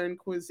Southern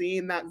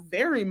cuisine that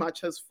very much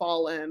has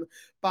fallen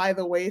by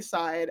the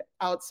wayside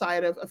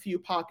outside of a few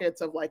pockets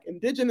of like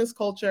indigenous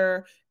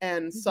culture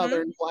and Mhm.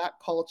 Southern Black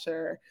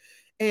culture.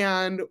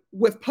 And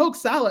with poke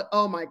salad,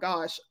 oh my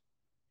gosh,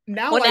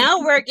 now Well, I now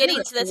do we're prepare getting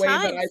it to the the way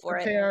that time I for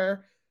it.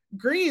 prepare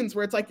greens,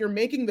 where it's like you're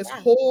making this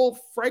Yeah. whole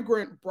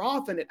fragrant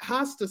broth and it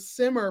has to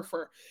simmer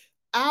for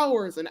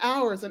hours and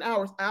hours and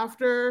hours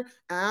after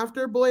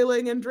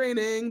boiling and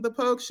draining the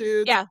poke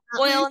shoots Yeah.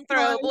 at least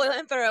twice. Boil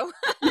and throw.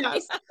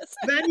 Yes. Yes.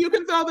 Then you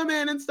can throw them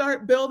in and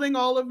start building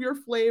all of your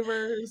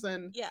flavors.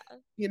 And, Yeah.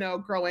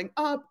 growing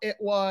up, it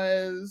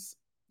was,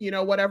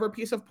 whatever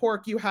piece of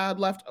pork you had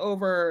left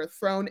over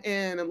thrown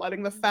in and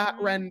letting the fat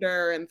Mhm.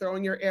 render and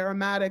throwing your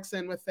aromatics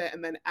in with it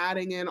and then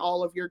adding in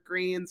all of your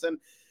greens. And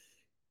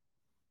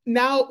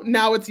now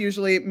it's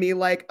usually me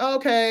like,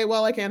 okay,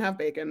 well, I can't have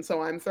bacon,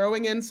 so I'm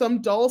throwing in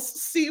some dulse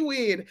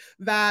seaweed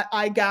that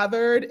I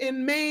gathered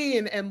in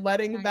Maine and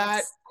letting that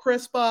Nice.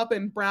 crisp up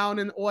and brown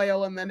in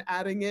oil and then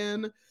adding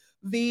in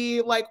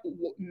the like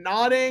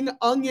nodding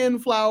onion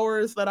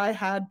flowers that I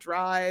had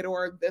dried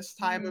or this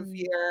time of Mm.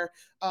 year.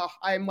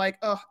 I'm like,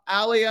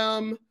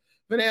 allium,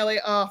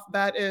 vanilla,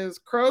 that is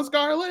crow's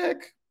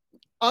garlic,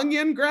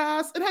 onion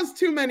grass. It has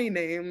too many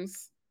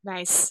names.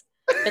 Nice.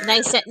 But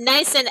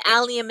nice and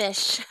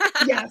allium-ish.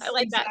 I Yes,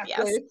 like that,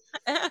 yes.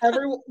 exactly.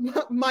 Every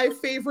my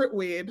favorite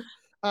weed.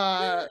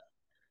 Uh,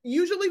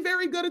 Usually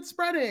very good at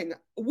spreading.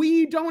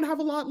 We don't have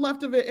a lot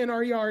left of it in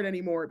our yard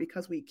anymore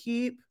because we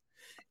keep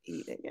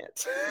eating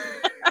it.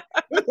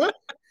 That's And great.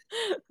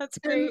 That's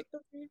great.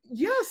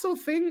 yeah, so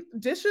thing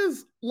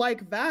dishes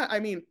like that. I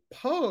mean,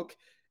 poke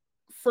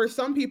for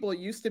some people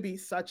used to be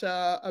such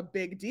a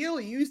big deal.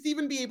 You used to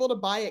even be able to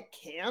buy it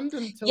canned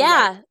until like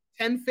Yeah.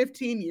 10,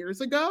 15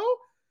 years ago.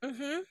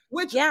 Mhm.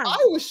 Which Yeah.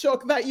 I was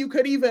shook that you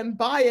could even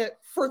buy it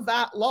for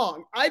that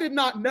long. I did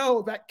not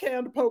know that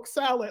canned poke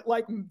salad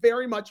like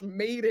very much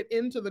made it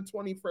into the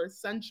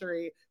 21st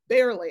century,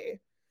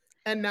 barely.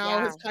 and now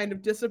Yeah. has kind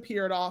of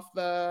disappeared off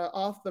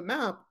the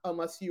map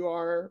unless you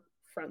are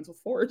friends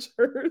with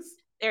foragers.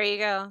 There you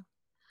go.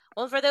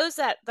 Well, for those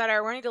that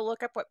are wanting to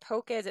look up what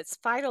poke is, it's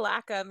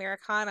Phytolacca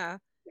americana.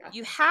 Yeah.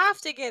 You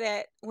have to get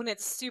it when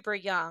it's super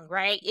young,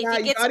 right? Yeah,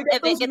 you gotta get If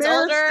it those gets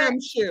older, meristem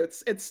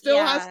shoots. It still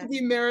has to yeah,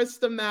 be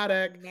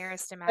meristematic, and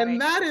meristematic.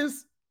 that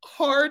is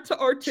hard to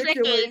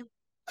articulate. Tricky.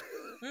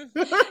 Mm.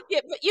 Yeah,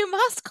 but you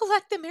must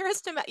collect the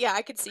meristematic. Yeah,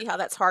 I could see how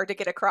that's hard to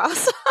get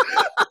across.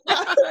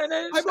 Yeah. In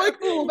a I'm show.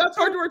 like, "Ooh, that's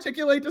hard to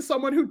articulate to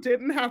someone who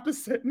didn't have to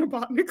sit in a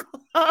botany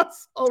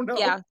class." Oh, no.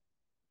 Yeah,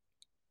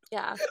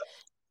 yeah.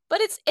 But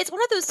it's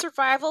one of those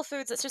survival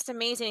foods that's just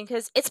amazing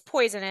because it's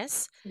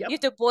poisonous. You Yep, have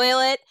to boil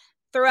it,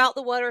 throw out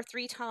the water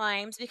 3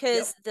 times yep,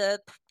 because the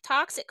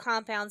toxic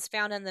compounds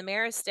found in the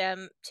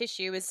meristem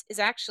tissue is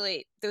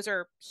actually those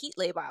are heat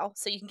labile,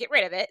 so you can get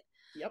rid of it.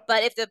 yep.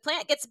 But if the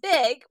plant gets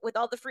big with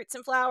all the fruits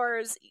and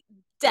flowers,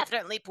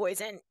 definitely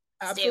poison.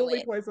 Stay Absolutely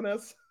away.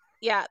 poisonous.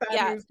 Yeah, Bad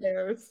yeah. news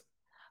bears.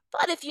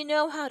 But if you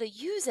know how to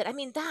use it, I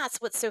mean, that's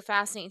what's so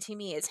fascinating to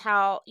me is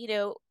how,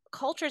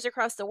 cultures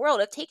across the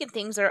world have taken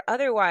things that are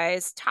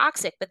otherwise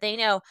toxic, but they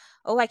know,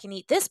 oh, I can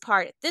eat this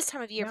part at this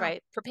time of year if Yeah. I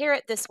prepare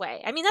it this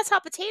way. I mean, that's how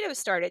potatoes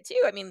started too.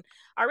 I mean,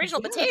 our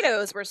original Yes.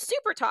 potatoes were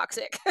super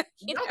toxic,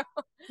 you Yep.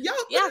 know? Yep.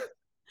 Yeah.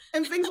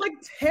 And things like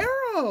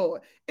taro.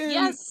 And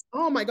Yes.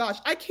 oh my gosh,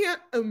 I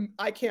can't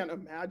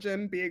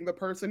imagine being the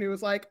person who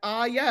was like,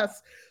 "Ah,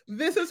 yes,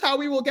 this is how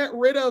we will get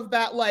rid of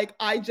that like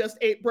I just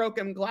ate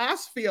broken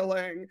glass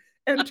feeling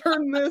and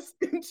turn this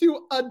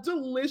into a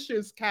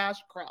delicious cash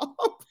crop."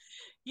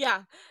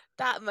 Yeah.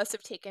 That must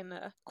have taken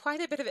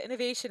quite a bit of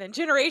innovation and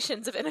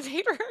generations of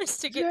innovators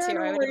to get to,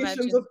 I would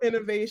Generations of imagine.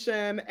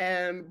 innovation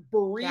and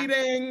Yeah.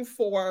 breeding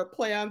for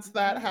plants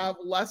that Hmm. have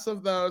less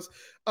of those,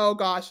 oh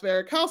gosh,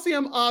 they're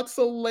calcium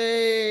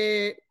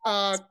oxalate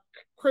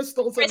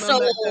crystals in them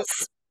that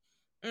Crystals.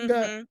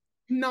 that Hmm.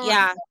 not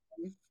Yeah.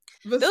 fun.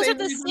 The Those are same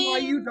the reason why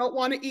you same. don't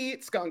wanna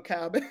eat skunk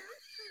cabbage.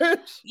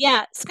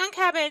 Yeah, skunk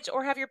cabbage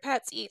or have your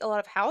pets eat a lot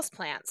of house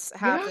plants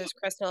have Yeah, those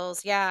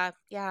crystals. Yeah,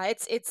 yeah,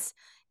 it's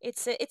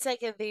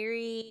like a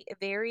very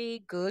very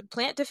good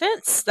plant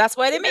defense. That's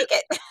why they it make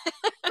is. it.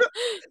 And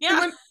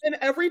Yeah,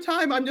 every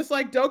time I'm just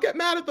like, "Don't get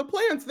mad at the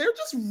plants, they're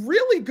just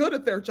really good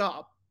at their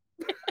job."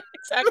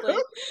 exactly.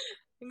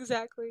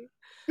 Exactly.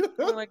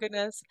 Oh my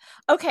goodness.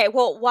 Okay,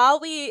 well, while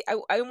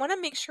I want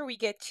to make sure we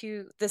get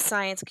to the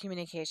science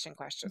communication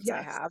questions I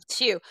Yes. have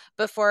too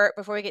before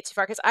we get too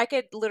far because I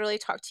could literally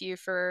talk to you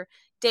for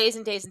days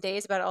and days and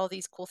days about all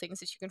these cool things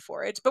that you can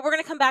forage. But we're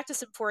going to come back to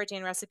some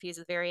foraging recipes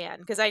at the very end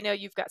because I know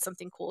you've got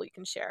something cool you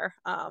can share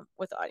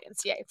with the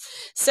audience. Yay!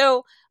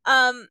 So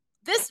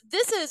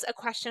this is a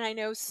question I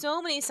know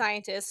so many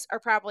scientists are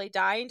probably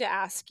dying to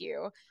ask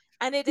you,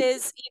 and it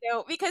is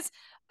because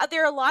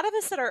there are a lot of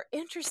us that are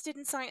interested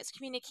in science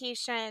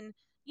communication.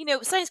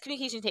 Science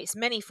communication takes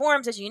many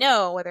forms, as you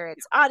know, whether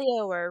it's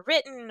audio or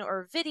written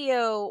or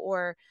video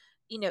or,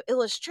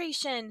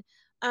 illustration.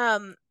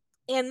 Um,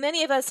 and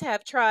many of us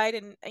have tried,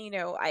 and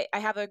I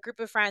have a group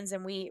of friends,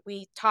 and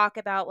we talk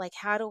about like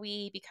how do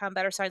we become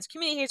better science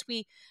communicators.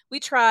 We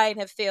try and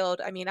have failed.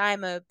 I mean,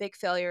 I'm a big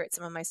failure at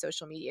some of my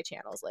social media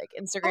channels like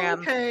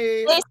Instagram,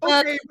 Okay,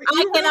 Facebook. okay, but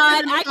you wrote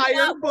an I entire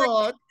cannot work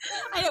book.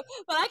 I know,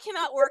 but I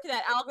cannot work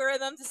that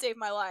algorithm to save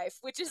my life,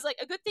 which is like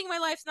a good thing my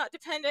life's not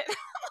dependent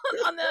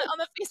on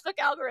the Facebook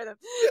algorithm.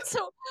 So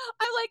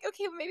I'm like,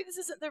 okay, well, maybe this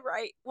isn't the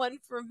right one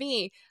for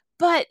me.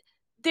 But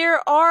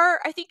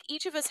I think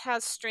each of us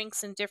has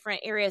strengths in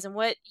different areas. And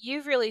what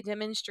you've really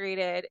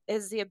demonstrated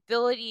is the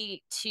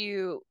ability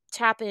to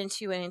tap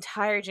into an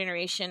entire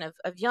generation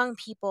of young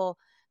people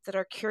that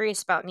are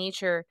curious about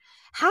nature.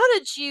 How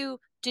did you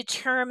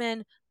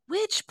determine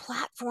which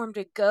platform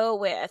to go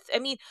with? I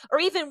mean, or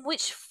even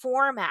which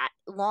format,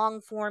 long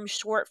form,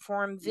 short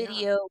form, Yeah.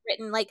 video,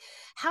 written, like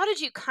how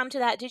did you come to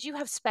that? Did you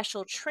have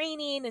special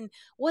training and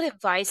what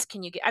advice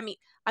can you get? I mean,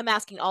 I'm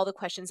asking all the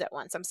questions at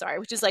once. I'm sorry,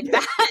 which is like Yeah.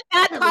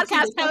 that Yeah, let's see podcast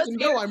what host question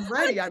here. go. I'm I'm like,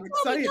 ready. I'm tell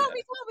excited. me, tell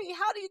me,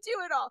 how do you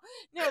do it all?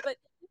 No, but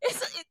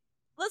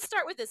let's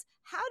start with this.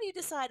 How do you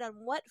decide on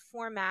what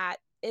format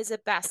is a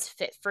best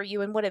fit for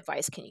you and what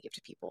advice can you give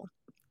to people?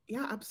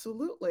 Yeah,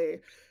 absolutely.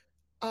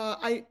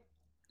 I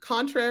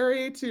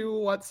contrary to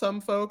what some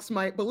folks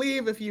might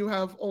believe, if you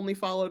have only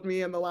followed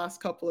me in the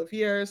last couple of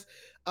years,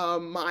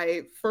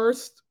 my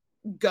first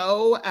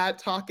go at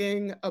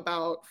talking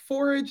about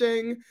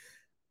foraging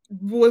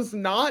was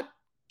not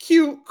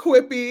cute,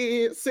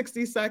 quippy,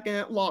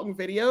 60-second long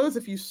videos.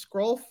 If you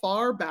scroll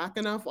far back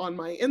enough on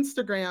my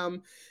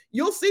Instagram,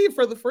 you'll see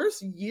for the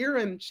first year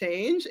and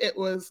change, it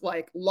was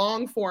like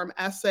long form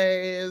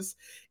essays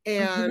Hmm.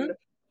 and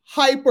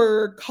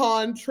hyper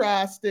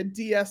contrasted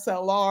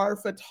DSLR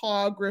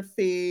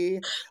photography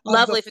of the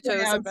Lovely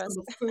photos of plants and us.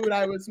 the food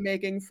I was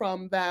making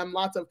from them,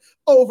 lots of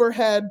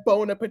overhead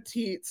Bon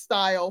Appetit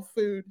style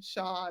food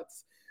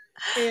shots.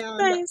 And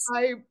Nice.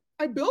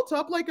 I built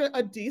up like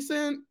a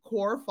decent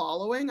core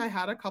following. I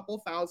had a couple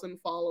thousand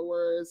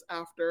followers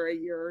after a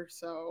year or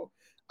so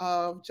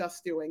of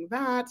just doing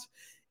that.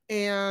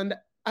 And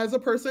as a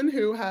person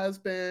who has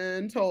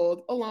been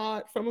told a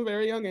lot from a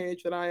very young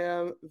age that I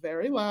am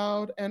very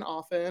loud and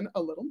often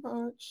a little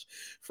much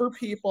for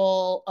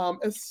people,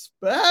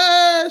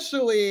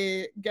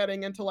 especially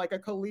getting into like a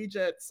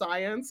collegiate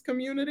science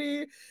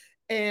community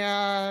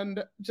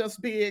and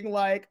just being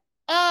like,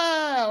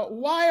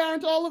 why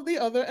aren't all of the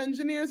other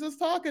engineers as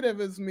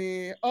talkative as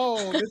me?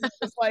 Oh, this is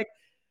just like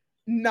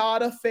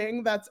not a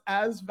thing that's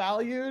as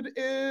valued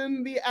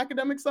in the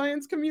academic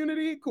science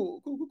community.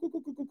 Cool.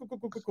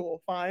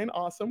 Fine,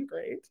 awesome,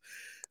 great.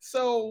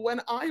 So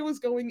when I was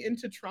going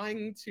into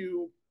trying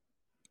to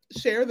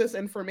share this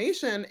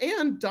information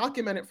and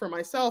document it for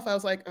myself, I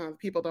was like,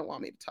 people don't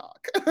want me to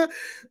talk.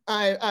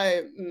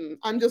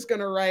 I'm just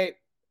gonna write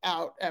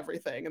out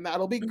everything, and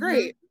that'll be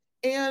great.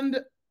 And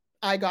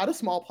I got a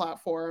small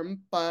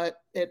platform, but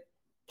it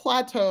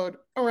plateaued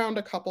around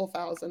a couple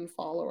thousand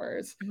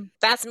followers.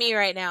 That's me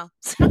right now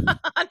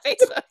on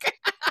Facebook.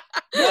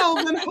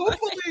 Well, then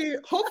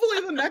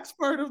hopefully the next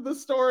part of the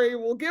story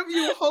will give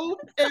you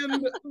hope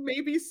and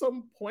maybe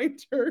some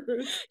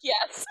pointers.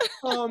 Yes.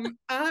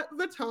 At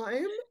the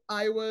time,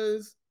 I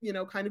was,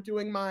 kind of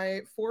doing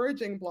my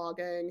foraging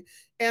blogging,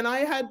 and I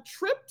had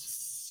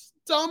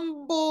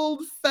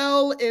stumbled,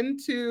 fell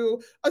into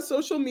a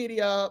social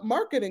media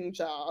marketing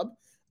job.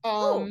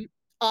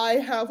 I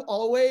have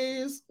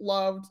always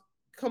loved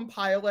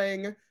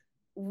compiling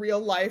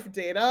real life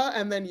data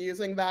and then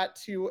using that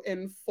to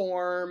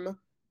inform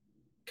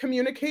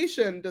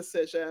communication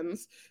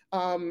decisions.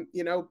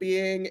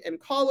 Being in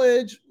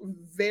college,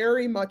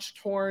 very much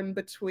torn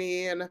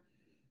between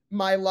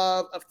my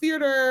love of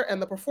theater and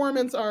the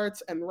performance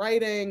arts and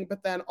writing,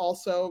 but then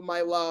also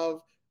my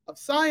love of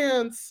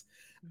science.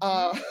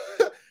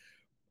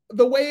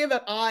 The way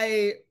that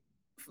I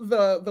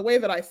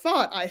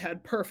thought I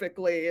had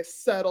perfectly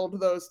settled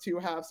those two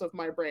halves of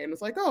my brain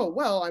was like, oh,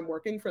 well, I'm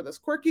working for this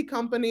quirky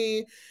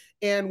company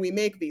and we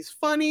make these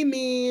funny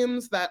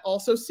memes that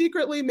also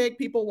secretly make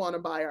people want to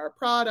buy our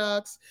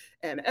products.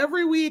 And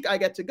every week I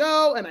get to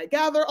go and I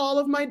gather all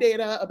of my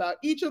data about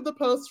each of the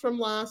posts from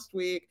last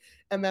week.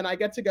 And then I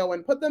get to go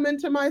and put them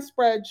into my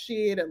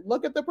spreadsheet and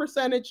look at the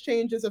percentage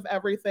changes of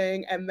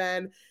everything and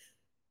then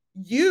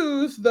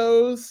use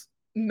those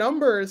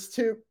numbers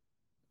to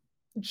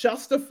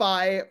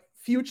justify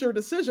future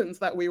decisions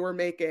that we were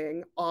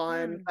making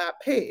on that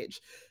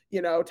page.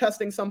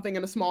 Testing something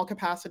in a small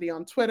capacity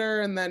on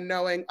Twitter and then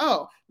knowing,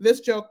 oh, this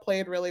joke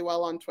played really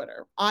well on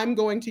Twitter. I'm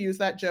going to use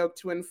that joke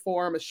to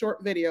inform a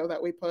short video that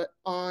we put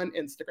on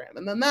Instagram.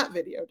 And then that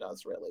video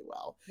does really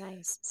well.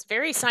 Nice. It's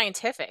very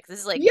scientific. This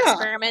is like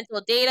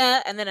experimental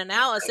data and then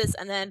analysis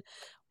and then,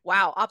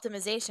 wow,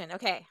 optimization.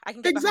 Okay, I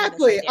can get behind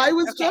this idea. I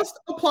was just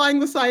applying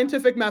the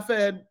scientific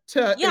method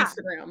to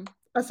Instagram,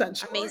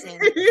 essentially. Amazing.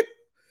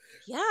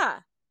 Yeah.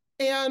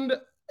 And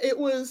it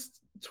was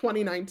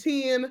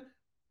 2019.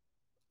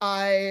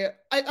 I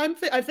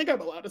think I'm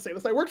allowed to say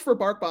this. I worked for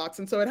BarkBox,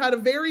 and so it had a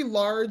very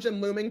large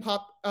and looming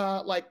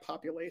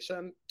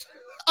population.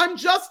 I'm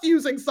just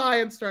using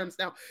science terms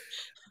now.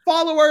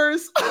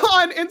 Followers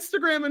on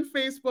Instagram and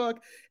Facebook,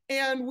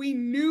 and we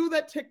knew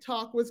that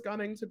TikTok was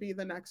going to be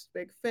the next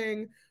big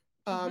thing.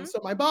 So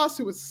my boss,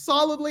 who was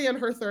solidly in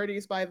her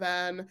 30s by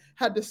then,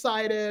 had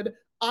decided,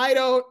 I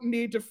don't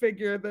need to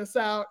figure this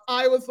out.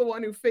 I was the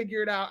one who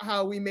figured out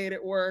how we made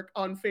it work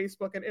on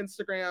Facebook and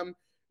Instagram.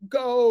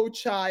 Go,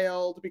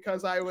 child,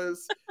 because I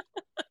was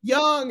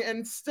young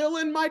and still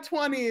in my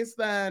 20s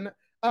then.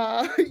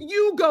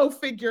 You go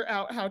figure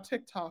out how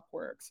TikTok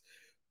works.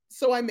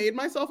 So I made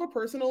myself a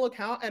personal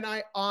account and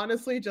I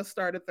honestly just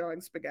started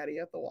throwing spaghetti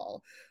at the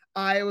wall.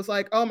 I was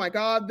like, oh my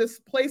God, this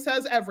place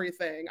has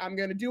everything. I'm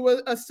going to do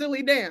a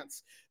silly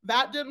dance.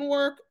 That didn't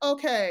work.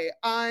 Okay,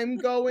 I'm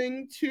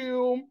going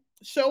to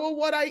show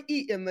what I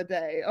eat in the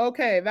day.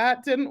 Okay,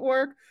 that didn't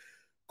work.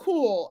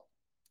 Cool.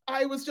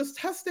 I was just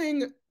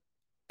testing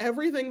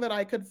everything that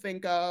I could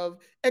think of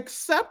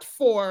except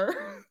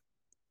for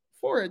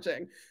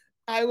foraging.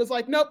 I was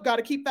like, nope, got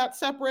to keep that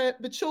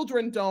separate. The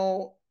children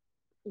don't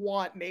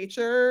want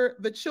nature.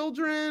 The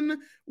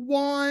children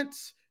want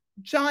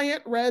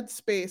giant red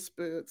space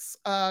boots.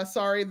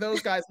 Sorry, those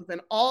guys have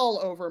been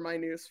all over my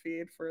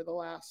newsfeed for the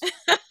last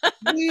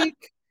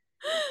week.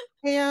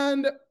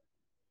 And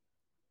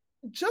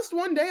just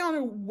one day on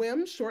a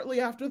whim,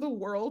 shortly after the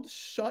world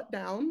shut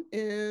down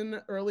in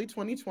early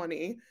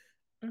 2020,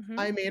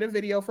 I made a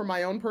video for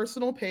my own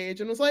personal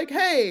page and was like,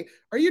 hey,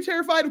 are you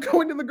terrified of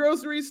going to the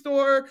grocery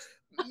store?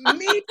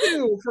 Me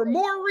too, for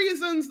more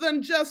reasons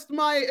than just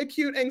my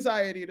acute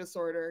anxiety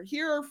disorder.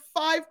 Here are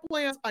 5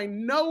 plants I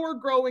know are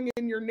growing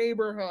in your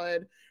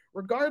neighborhood,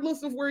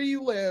 regardless of where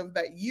you live,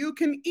 that you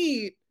can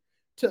eat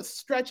to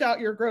stretch out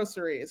your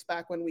groceries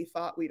back when we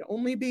thought we'd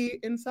only be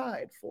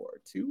inside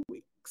for 2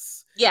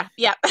 weeks. Yeah.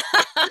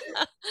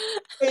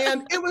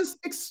 And it was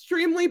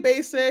extremely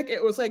basic.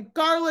 It was like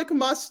garlic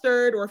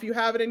mustard, or if you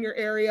have it in your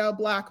area,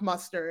 black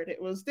mustard.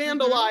 It was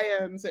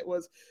dandelions. It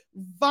was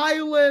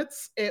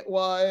violets. It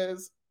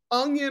was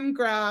onion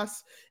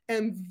grass.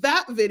 And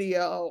that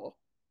video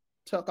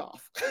took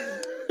off.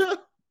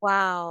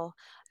 Wow.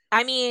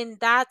 I mean,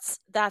 that's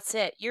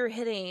it. You're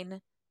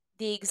hitting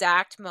the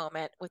exact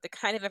moment with the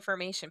kind of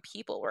information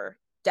people were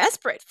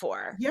desperate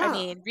for. I Yeah.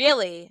 mean,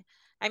 really.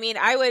 I mean,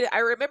 I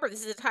remember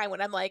this is a time when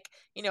I'm like,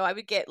 I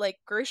would get like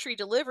grocery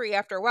delivery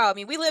after a while. I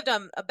mean, we lived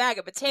on a bag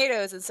of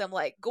potatoes and some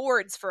like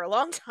gourds for a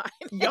long time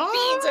and beans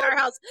in Yeah. our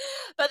house.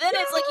 But then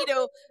it's like,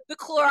 Yeah. the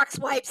Clorox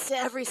wipes to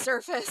every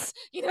surface.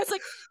 It's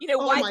like,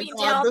 Oh my wiping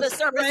God, down the the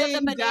surface of the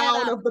spraying down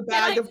banana. of the Can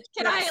bag I of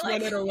can I chips when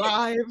like it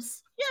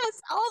arrives.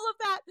 yes, all of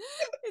that.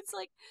 It's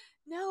like,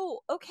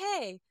 no,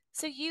 okay.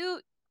 So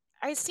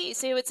I see.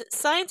 So it's a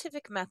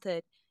scientific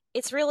method.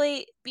 It's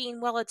really being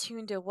well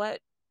attuned to what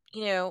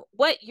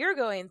you're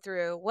going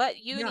through, what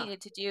you Yeah.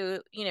 needed to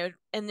do,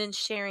 and then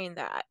sharing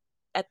that.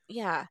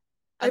 Yeah,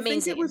 I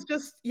think it was amazing.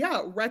 just,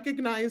 yeah,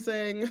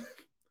 recognizing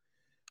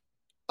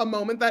a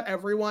moment that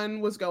everyone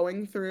was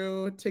going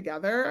through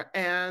together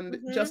and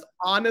Hmm. just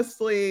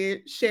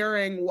honestly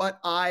sharing what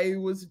I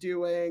was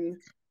doing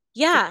to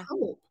Yeah.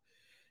 help.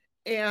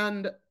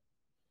 And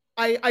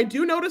I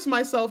do notice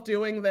myself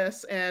doing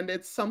this, and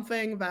it's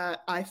something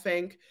that I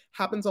think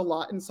happens a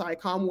lot in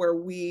SciComm where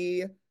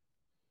we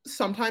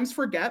sometimes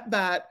forget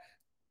that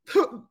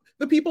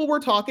the people we're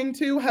talking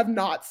to have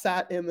not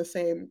sat in the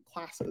same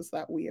classes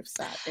that we have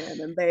sat in,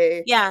 and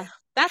they Yeah.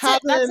 That's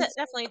it. That's haven't. it.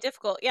 Definitely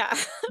difficult. Yeah.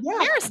 Yeah,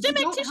 they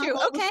Meristemic don't have tissue.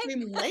 all the Okay.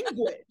 same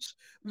language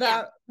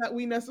Yeah. that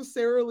we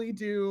necessarily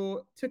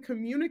do to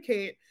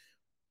communicate,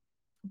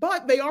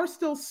 but they are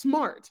still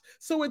smart.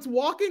 So it's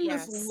walking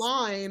this Yes.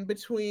 line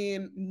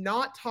between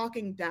not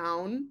talking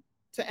down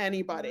to Hmm.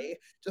 anybody,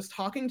 just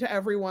talking to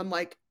everyone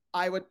like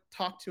I would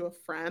talk to a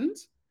friend,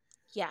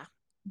 Yeah.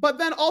 but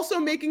then also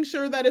making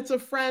sure that it's a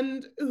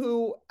friend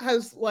who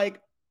has like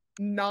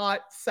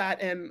not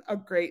sat in a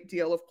great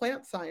deal of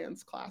plant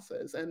science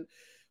classes. And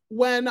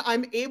when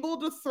I'm able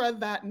to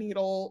thread that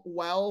needle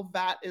well,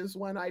 that is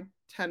when I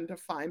tend to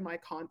find my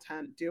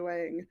content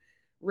doing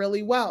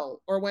really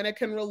well, or when it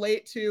can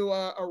relate to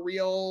a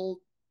real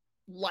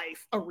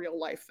life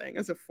thing,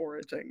 as if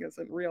foraging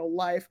isn't real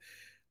life.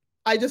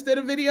 I just did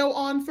a video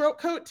on throat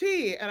coat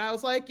tea, and I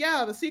was like,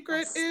 yeah, the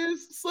secret Yes.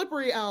 is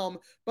slippery elm.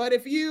 But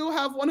if you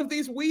have one of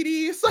these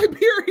weedy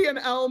Siberian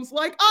elms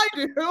like I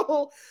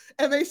do,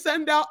 and they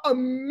send out a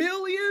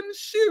million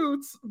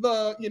shoots,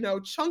 the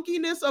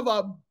chunkiness of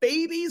a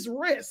baby's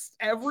wrist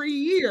every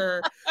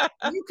year,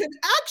 you can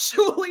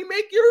actually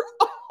make your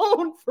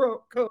own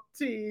throat coat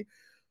tea.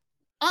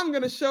 I'm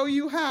gonna show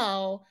you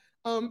how.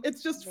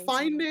 It's just Amazing.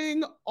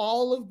 finding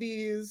all of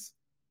these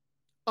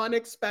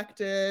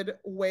unexpected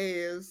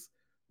ways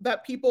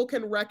that people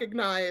can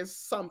recognize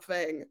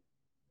something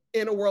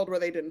in a world where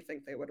they didn't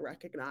think they would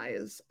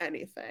recognize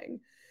anything.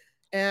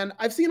 And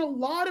I've seen a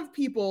lot of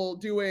people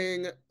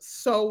doing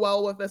so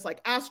well with this,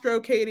 like Astro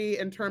Katie,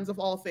 in terms of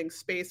all things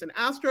space and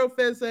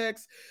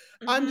astrophysics.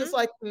 I'm just Hmm.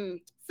 like,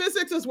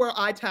 physics is where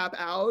I tap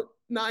out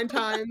 9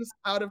 times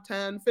out of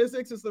 10.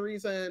 Physics is the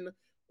reason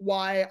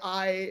why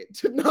I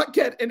did not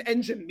get an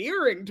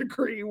engineering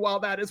degree, while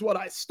that is what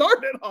I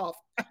started off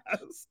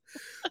as.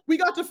 We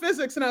got to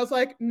physics, and I was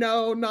like,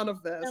 no, none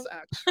of this,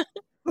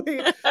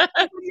 actually.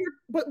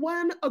 But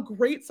when a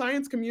great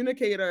science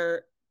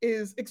communicator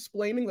is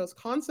explaining those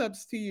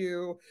concepts to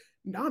you,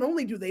 not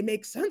only do they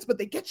make sense, but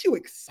they get you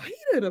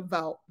excited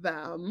about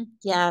them.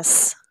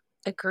 Yes.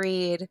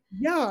 Agreed.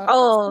 Yeah.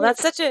 Oh,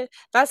 So,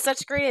 that's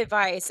such great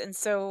advice and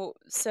so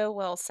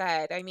well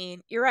said. I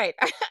mean, you're right.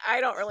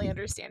 I don't really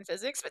understand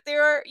physics, but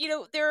there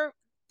are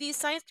these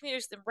science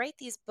communicators that write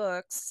these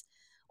books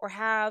or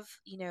have,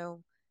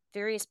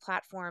 various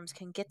platforms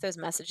can get those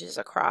messages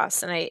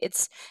across. And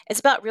it's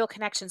about real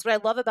connections. What I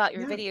love about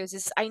your yeah. videos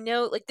is I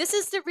know like this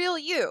is the real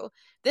you.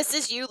 This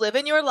is you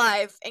living your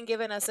life and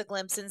giving us a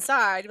glimpse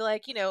inside,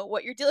 like,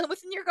 what you're dealing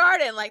with in your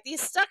garden. Like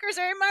these suckers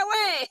are in my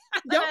way.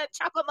 I'm Yep. gonna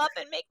chop them up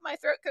and make my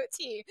throat coat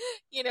tea.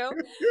 You know,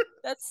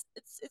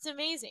 it's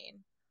amazing.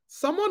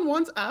 Someone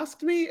once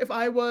asked me if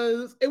it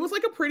was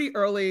like a pretty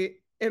early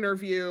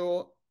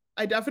interview.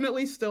 I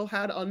definitely still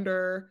had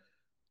under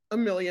a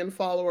million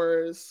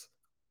followers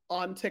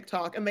on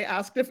TikTok, and they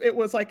asked if it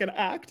was like an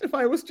act, if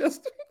I was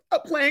just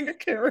playing a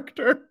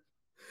character.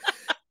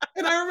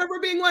 And I remember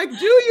being like,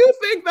 do you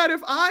think that if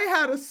I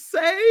had a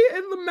say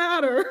in the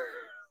matter,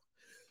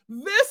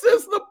 this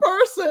is the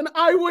person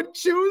I would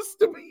choose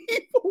to be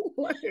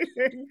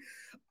playing?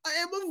 I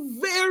am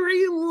a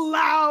very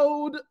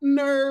loud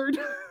nerd.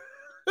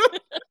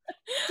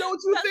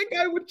 Don't you That- think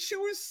I would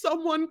choose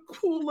someone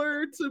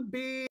cooler to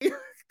be?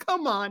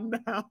 Come on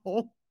now.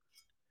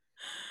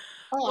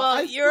 well,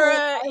 I laugh you're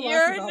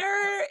a about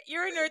nerd.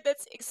 You're a nerd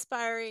that's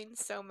inspiring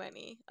so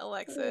many, that.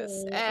 Alexis.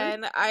 Oh,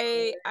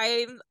 I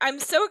And I'm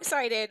so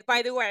excited.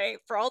 By the way,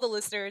 for all the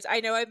listeners,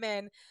 I know I've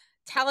been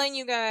telling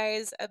you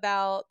guys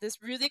about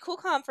this really cool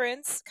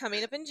conference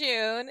coming up in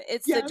June.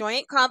 It's the yes,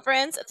 joint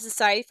conference of the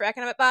Society for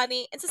Economic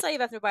Botany and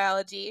Society of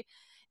Ethnobiology.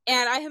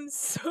 And I am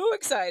so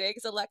excited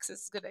because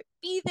Alexis is going to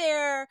be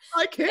there.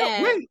 I can't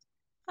And wait.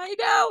 I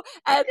know.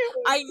 I And can't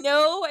I wait.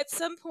 know at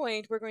some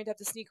point we're going to have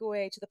to sneak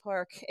away to the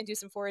park and do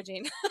some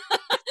foraging.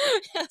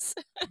 Yes.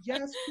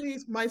 Yes,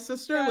 please. My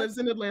sister lives Yes.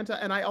 in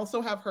Atlanta, and I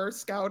also have her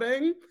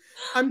scouting.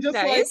 I'm just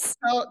like, Nice.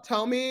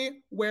 tell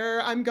me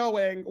where I'm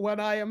going when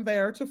I am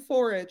there to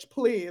forage,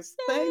 please.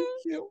 Thank Yay.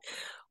 you.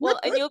 Well,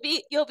 and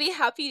you'll be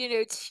happy to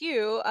know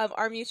too,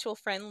 our mutual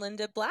friend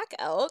Linda Black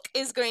Elk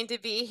is going to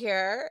be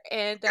here,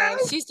 and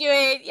Yes. she's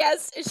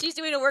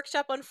doing a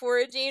workshop on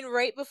foraging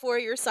right before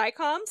your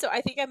SciComm. So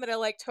I think I'm gonna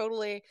like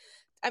totally,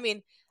 I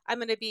mean, I'm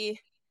gonna be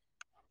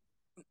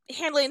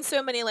handling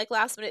so many like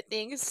last minute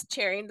things,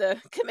 chairing the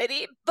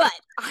committee, but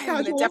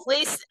Casual.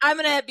 I'm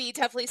gonna be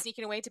definitely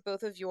sneaking away to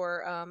both of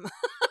your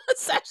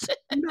sessions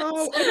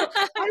No, I don't.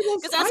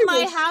 because that's I my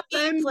will happy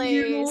send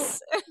you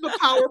place. the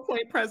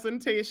PowerPoint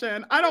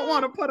presentation. I don't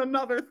want to put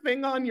another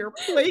thing on your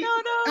plate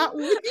No, no. at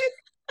least.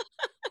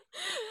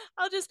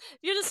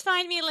 You'll just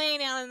find me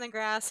laying out in the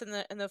grass in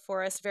the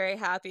forest, very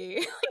happy,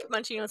 like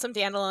munching on some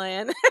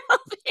dandelion. I'll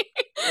be-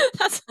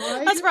 that's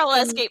I that's where I'll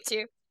am escape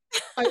to.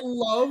 I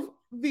love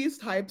these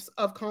types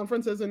of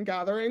conferences and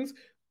gatherings.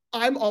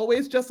 I'm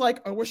always just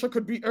like, I wish I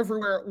could be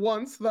everywhere at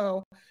once,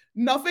 though.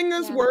 Nothing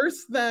is Yeah,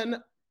 worse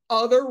than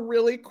other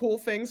really cool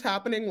things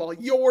happening while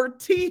you're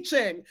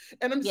teaching.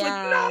 And I'm just like,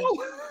 yeah.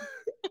 no,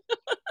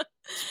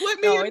 split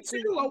me No, in it's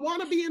two. I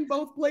want to be in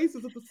both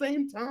places at the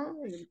same time.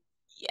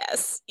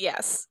 yes,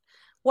 yes.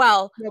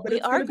 Well, No, but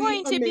it's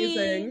going to be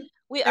amazing.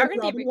 we are And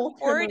going to be Robin Wall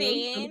Kimmerer is going to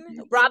recording. be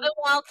here. Robin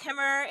Wall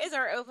Kimmer is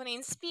our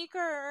opening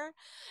speaker.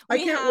 I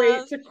We can't wait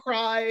have to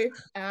cry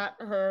at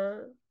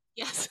her.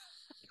 yes.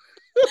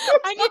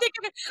 I need to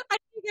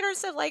get her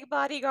some like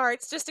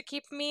bodyguards just to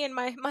keep me and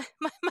my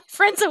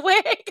friends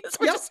away because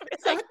we're Yep, just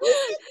like exactly.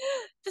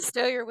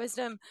 bestow your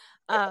wisdom.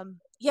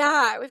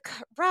 Yeah, we've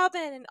got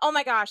Robin and oh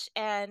my gosh,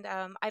 and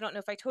I don't know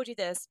if I told you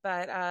this,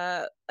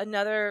 but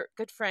another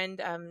good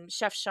friend,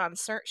 Chef Sean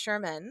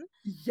Sherman,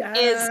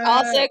 is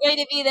also Yes. going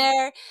to be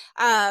there.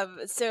 I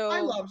So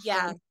love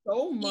yeah, Sean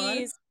so much.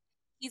 he's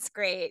he's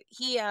great.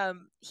 He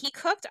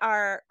cooked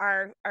our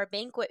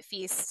banquet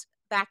feast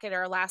back at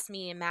our last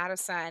meeting in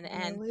Madison,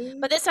 and Really?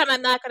 but this time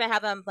I'm not gonna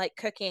have him like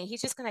cooking.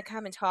 He's just gonna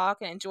come and talk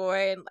and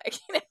enjoy and like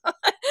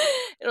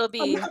it'll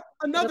be it'll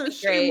Another be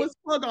great. shameless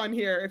plug on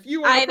here. If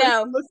you are a I person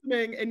know.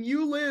 listening and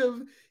you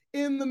live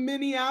in the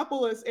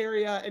Minneapolis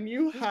area and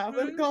you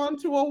haven't Mhm. gone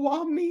to a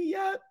Womni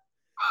yet,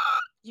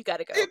 You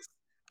gotta go. it's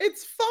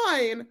it's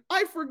fine.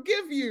 I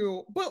forgive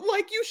you, but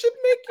like you should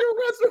make your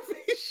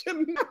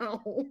reservation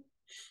now.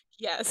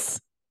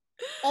 Yes.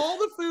 All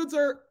the foods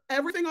are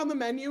everything on the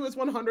menu is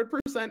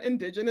 100%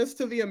 indigenous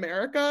to the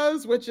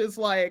Americas, which is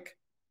like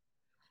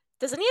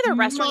Does any other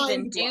restaurant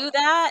even mind do blowing.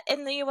 that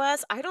in the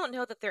US? I don't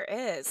know that there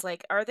is.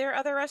 Like, are there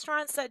other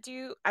restaurants that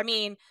do I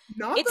mean,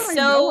 Not it's that I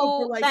know of,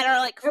 but so like that are,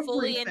 like,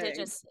 fully everything.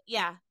 indigenous.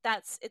 Yeah,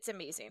 it's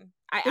amazing.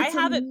 I It's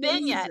haven't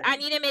been yet. I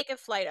amazing. need to make a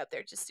flight up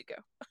there just to go.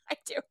 I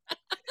do.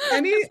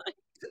 Any It's like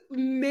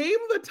name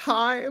the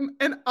time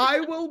and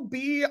I will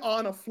be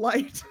on a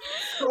flight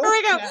there so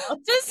we go. fast.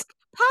 Just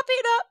popping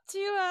up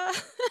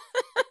to,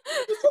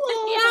 Just a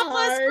little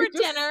Minneapolis hi, for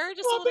just dinner, just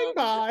a stopping little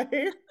by.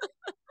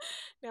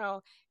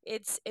 no,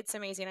 it's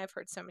amazing. I've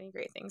heard so many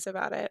great things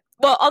about it.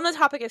 Well, on the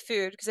topic of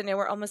food, because I know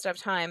we're almost out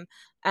of time,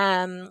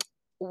 um,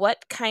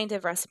 what kind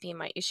of recipe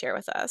might you share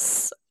with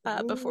us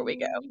before we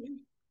go?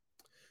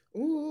 Ooh,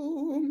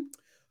 ooh.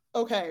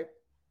 Okay,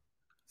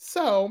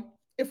 so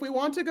if we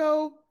want to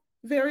go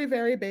very,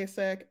 very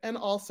basic and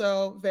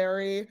also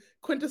very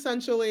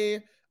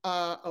quintessentially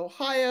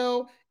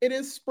Ohio, it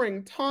is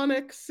spring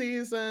tonic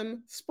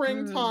season.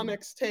 Spring Mm,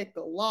 tonics take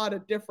a lot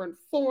of different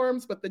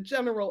forms, but the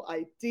general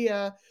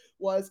idea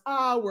was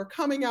we're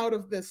coming out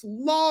of this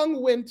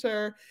long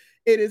winter.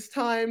 It is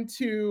time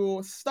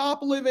to stop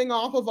living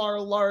off of our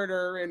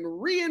larder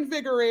and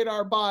reinvigorate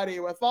our body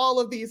with all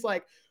of these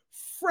like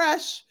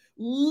fresh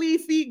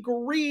leafy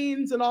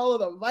greens and all of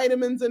the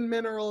vitamins and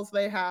minerals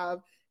they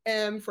have.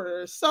 And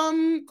for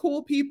some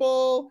cool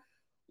people,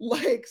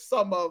 like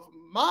some of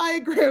my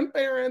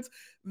grandparents,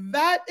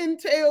 that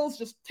entails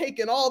just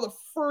taking all the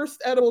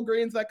first edible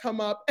greens that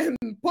come up and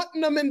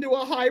putting them into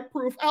a high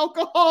proof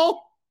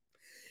alcohol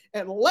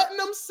and letting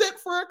them sit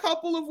for a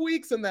couple of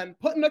weeks and then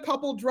putting a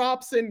couple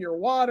drops in your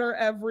water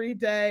every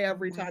day,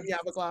 every time you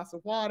have a nice. glass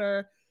of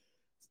water.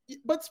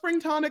 But spring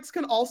tonics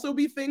can also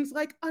be things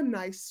like a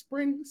nice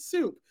spring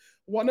soup.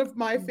 One of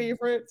my Mm,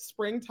 favorite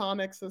spring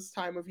tonics this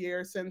time of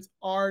year, since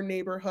our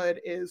neighborhood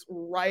is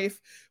rife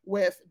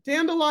with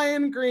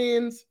dandelion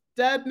greens,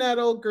 dead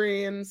nettle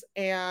greens,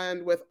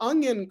 and with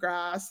onion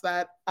grass,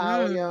 that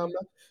allium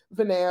mm.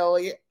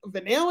 vinale.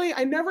 Vinale,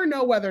 I never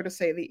know whether to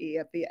say the E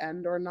at the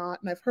end or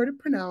not, and I've heard it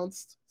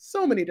pronounced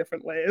so many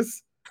different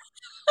ways.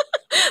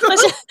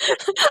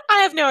 I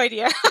have no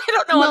idea. I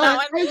don't know on that No,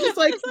 one. I was just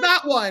like It's like,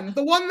 that one,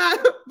 the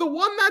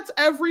one that's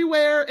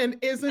everywhere and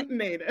isn't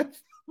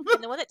native.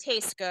 and the one that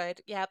tastes good.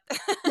 Yep.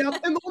 Yep,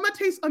 and the one that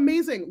tastes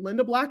amazing.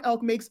 Linda Black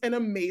Elk makes an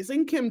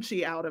amazing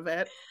kimchi out of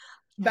it.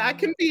 That Yeah.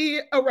 can be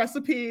a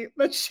recipe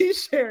that she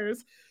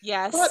shares. But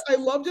Yes. I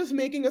love just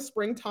making a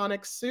spring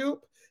tonic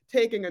soup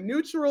taking a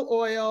neutral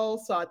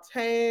oil,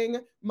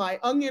 sauteing my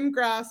onion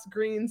grass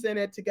greens in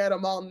it to get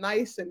them all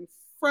nice and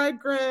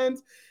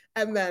fragrant,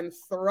 and then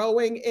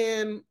throwing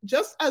in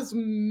just as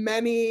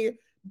many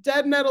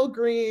dead nettle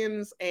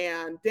greens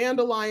and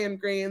dandelion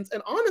greens.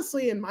 And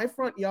honestly, in my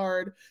front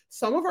yard,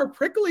 some of our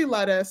prickly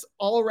lettuce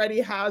already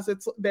has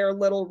their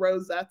little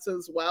rosettes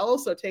as well.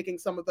 So taking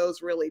some of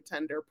those really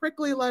tender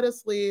prickly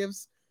lettuce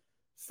leaves,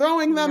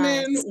 throwing them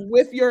in Nice.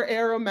 with your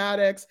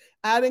aromatics,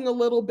 adding a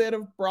little bit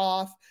of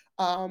broth.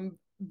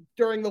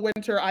 During the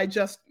winter,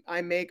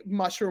 I make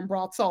mushroom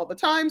broths all the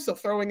time, so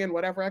throwing in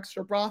whatever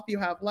extra broth you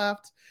have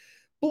left,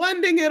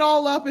 blending it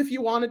all up if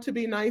you want it to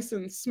be nice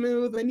and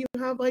smooth, and you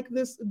have like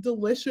this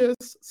delicious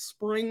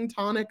spring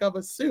tonic of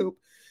a soup.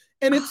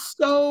 And it's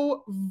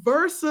so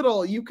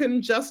versatile. You can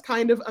just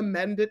kind of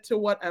amend it to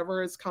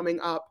whatever is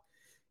coming up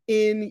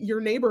in your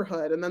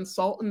neighborhood and then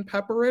salt and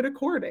pepper it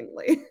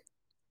accordingly.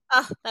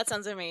 Oh, that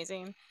sounds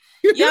amazing.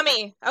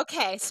 Yummy.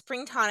 Okay,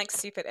 spring tonic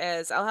soup it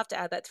is. I'll have to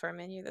add that to our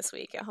menu this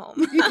week at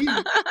home.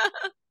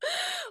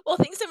 Well,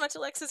 thanks so much,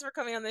 Alexis, for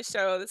coming on the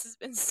show. This has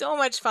been so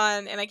much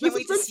fun, and I can't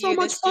wait to see you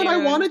this June. I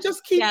want to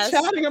just keep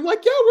chatting. I'm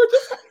like, yeah,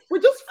 we're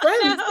just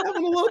friends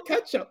having a little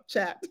catch-up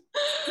chat.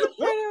 I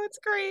know, it's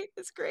great.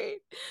 It's great.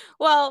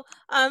 Well,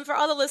 for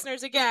all the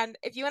listeners, again,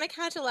 if you want to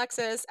catch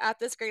Alexis at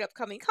this great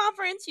upcoming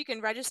conference, you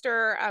can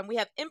register. We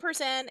have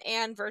in-person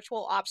and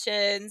virtual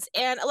options.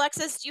 And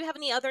Alexis, do you have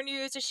any other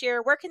news to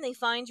share? Where can they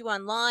find you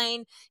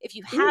online? If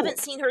you haven't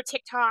seen her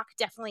TikTok,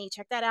 definitely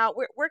check that out.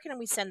 Where can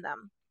we send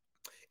them?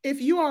 If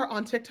you are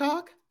on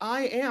TikTok,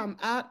 I am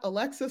at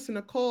Alexis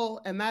Nicole,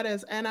 and that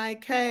is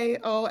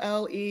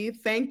Nikole.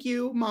 Thank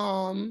you,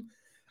 Mom.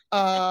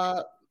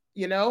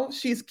 You know,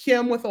 she's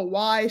Kim with a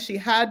Y. She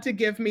had to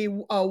give me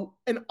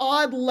an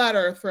odd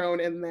letter thrown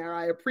in there.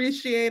 I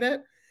appreciate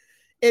it.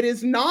 It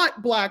is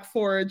not Black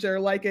Forager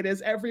like it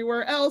is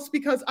everywhere else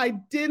because I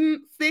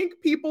didn't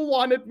think people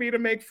wanted me to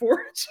make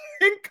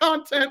foraging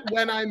content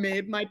when I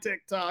made my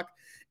TikTok.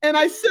 And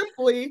I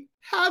simply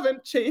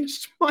haven't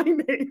changed my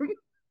name.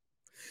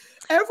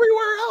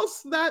 Everywhere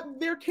else that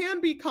there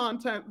can be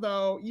content,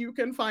 though, you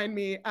can find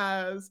me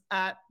as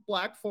at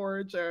Black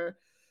Forager.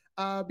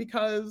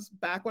 Because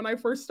back when I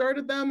first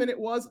started them and it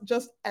was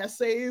just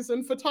essays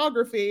and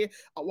photography,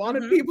 I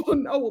wanted people to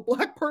know a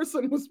Black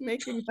person was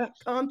making that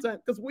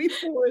content because we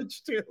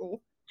forage too.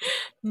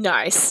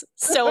 Nice.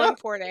 So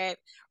important.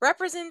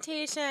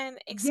 Representation,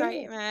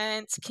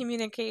 excitement,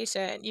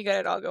 communication. You got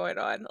it all going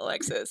on,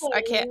 Alexis.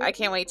 I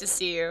can't wait to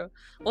see you.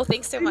 Well,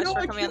 thanks so much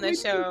for coming on the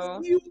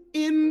show. See you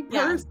in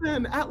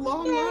person at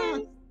long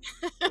last.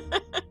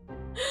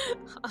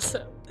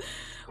 Awesome.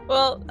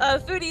 Well,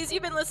 foodies,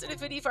 you've been listening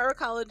to Foodie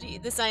Pharmacology,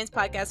 the science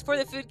podcast for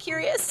the food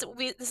curious.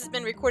 This has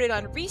been recorded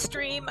on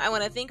Restream. I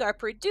want to thank our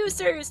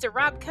producers, to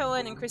Rob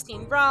Cohen and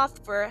Christine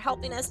Roth, for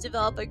helping us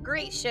develop a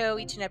great show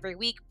each and every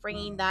week,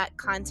 bringing that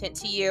content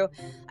to you.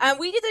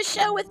 We do the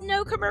show with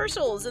no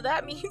commercials, so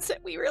that means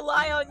that we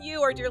rely on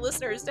you, our dear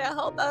listeners, to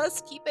help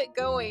us keep it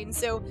going.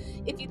 So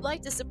if you'd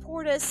like to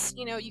support us,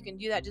 you know, you can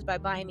do that just by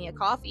buying me a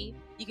coffee.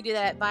 You can do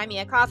that at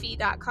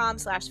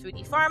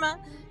buymeacoffee.com/foodiepharma.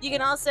 You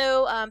can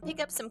also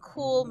pick up some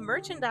cool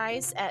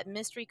merchandise at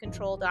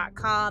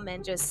mysterycontrol.com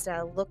and just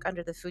look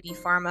under the Foodie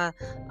Pharma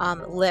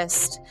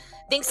list.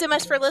 Thanks so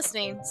much for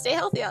listening. Stay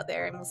healthy out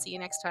there, and we'll see you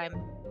next time.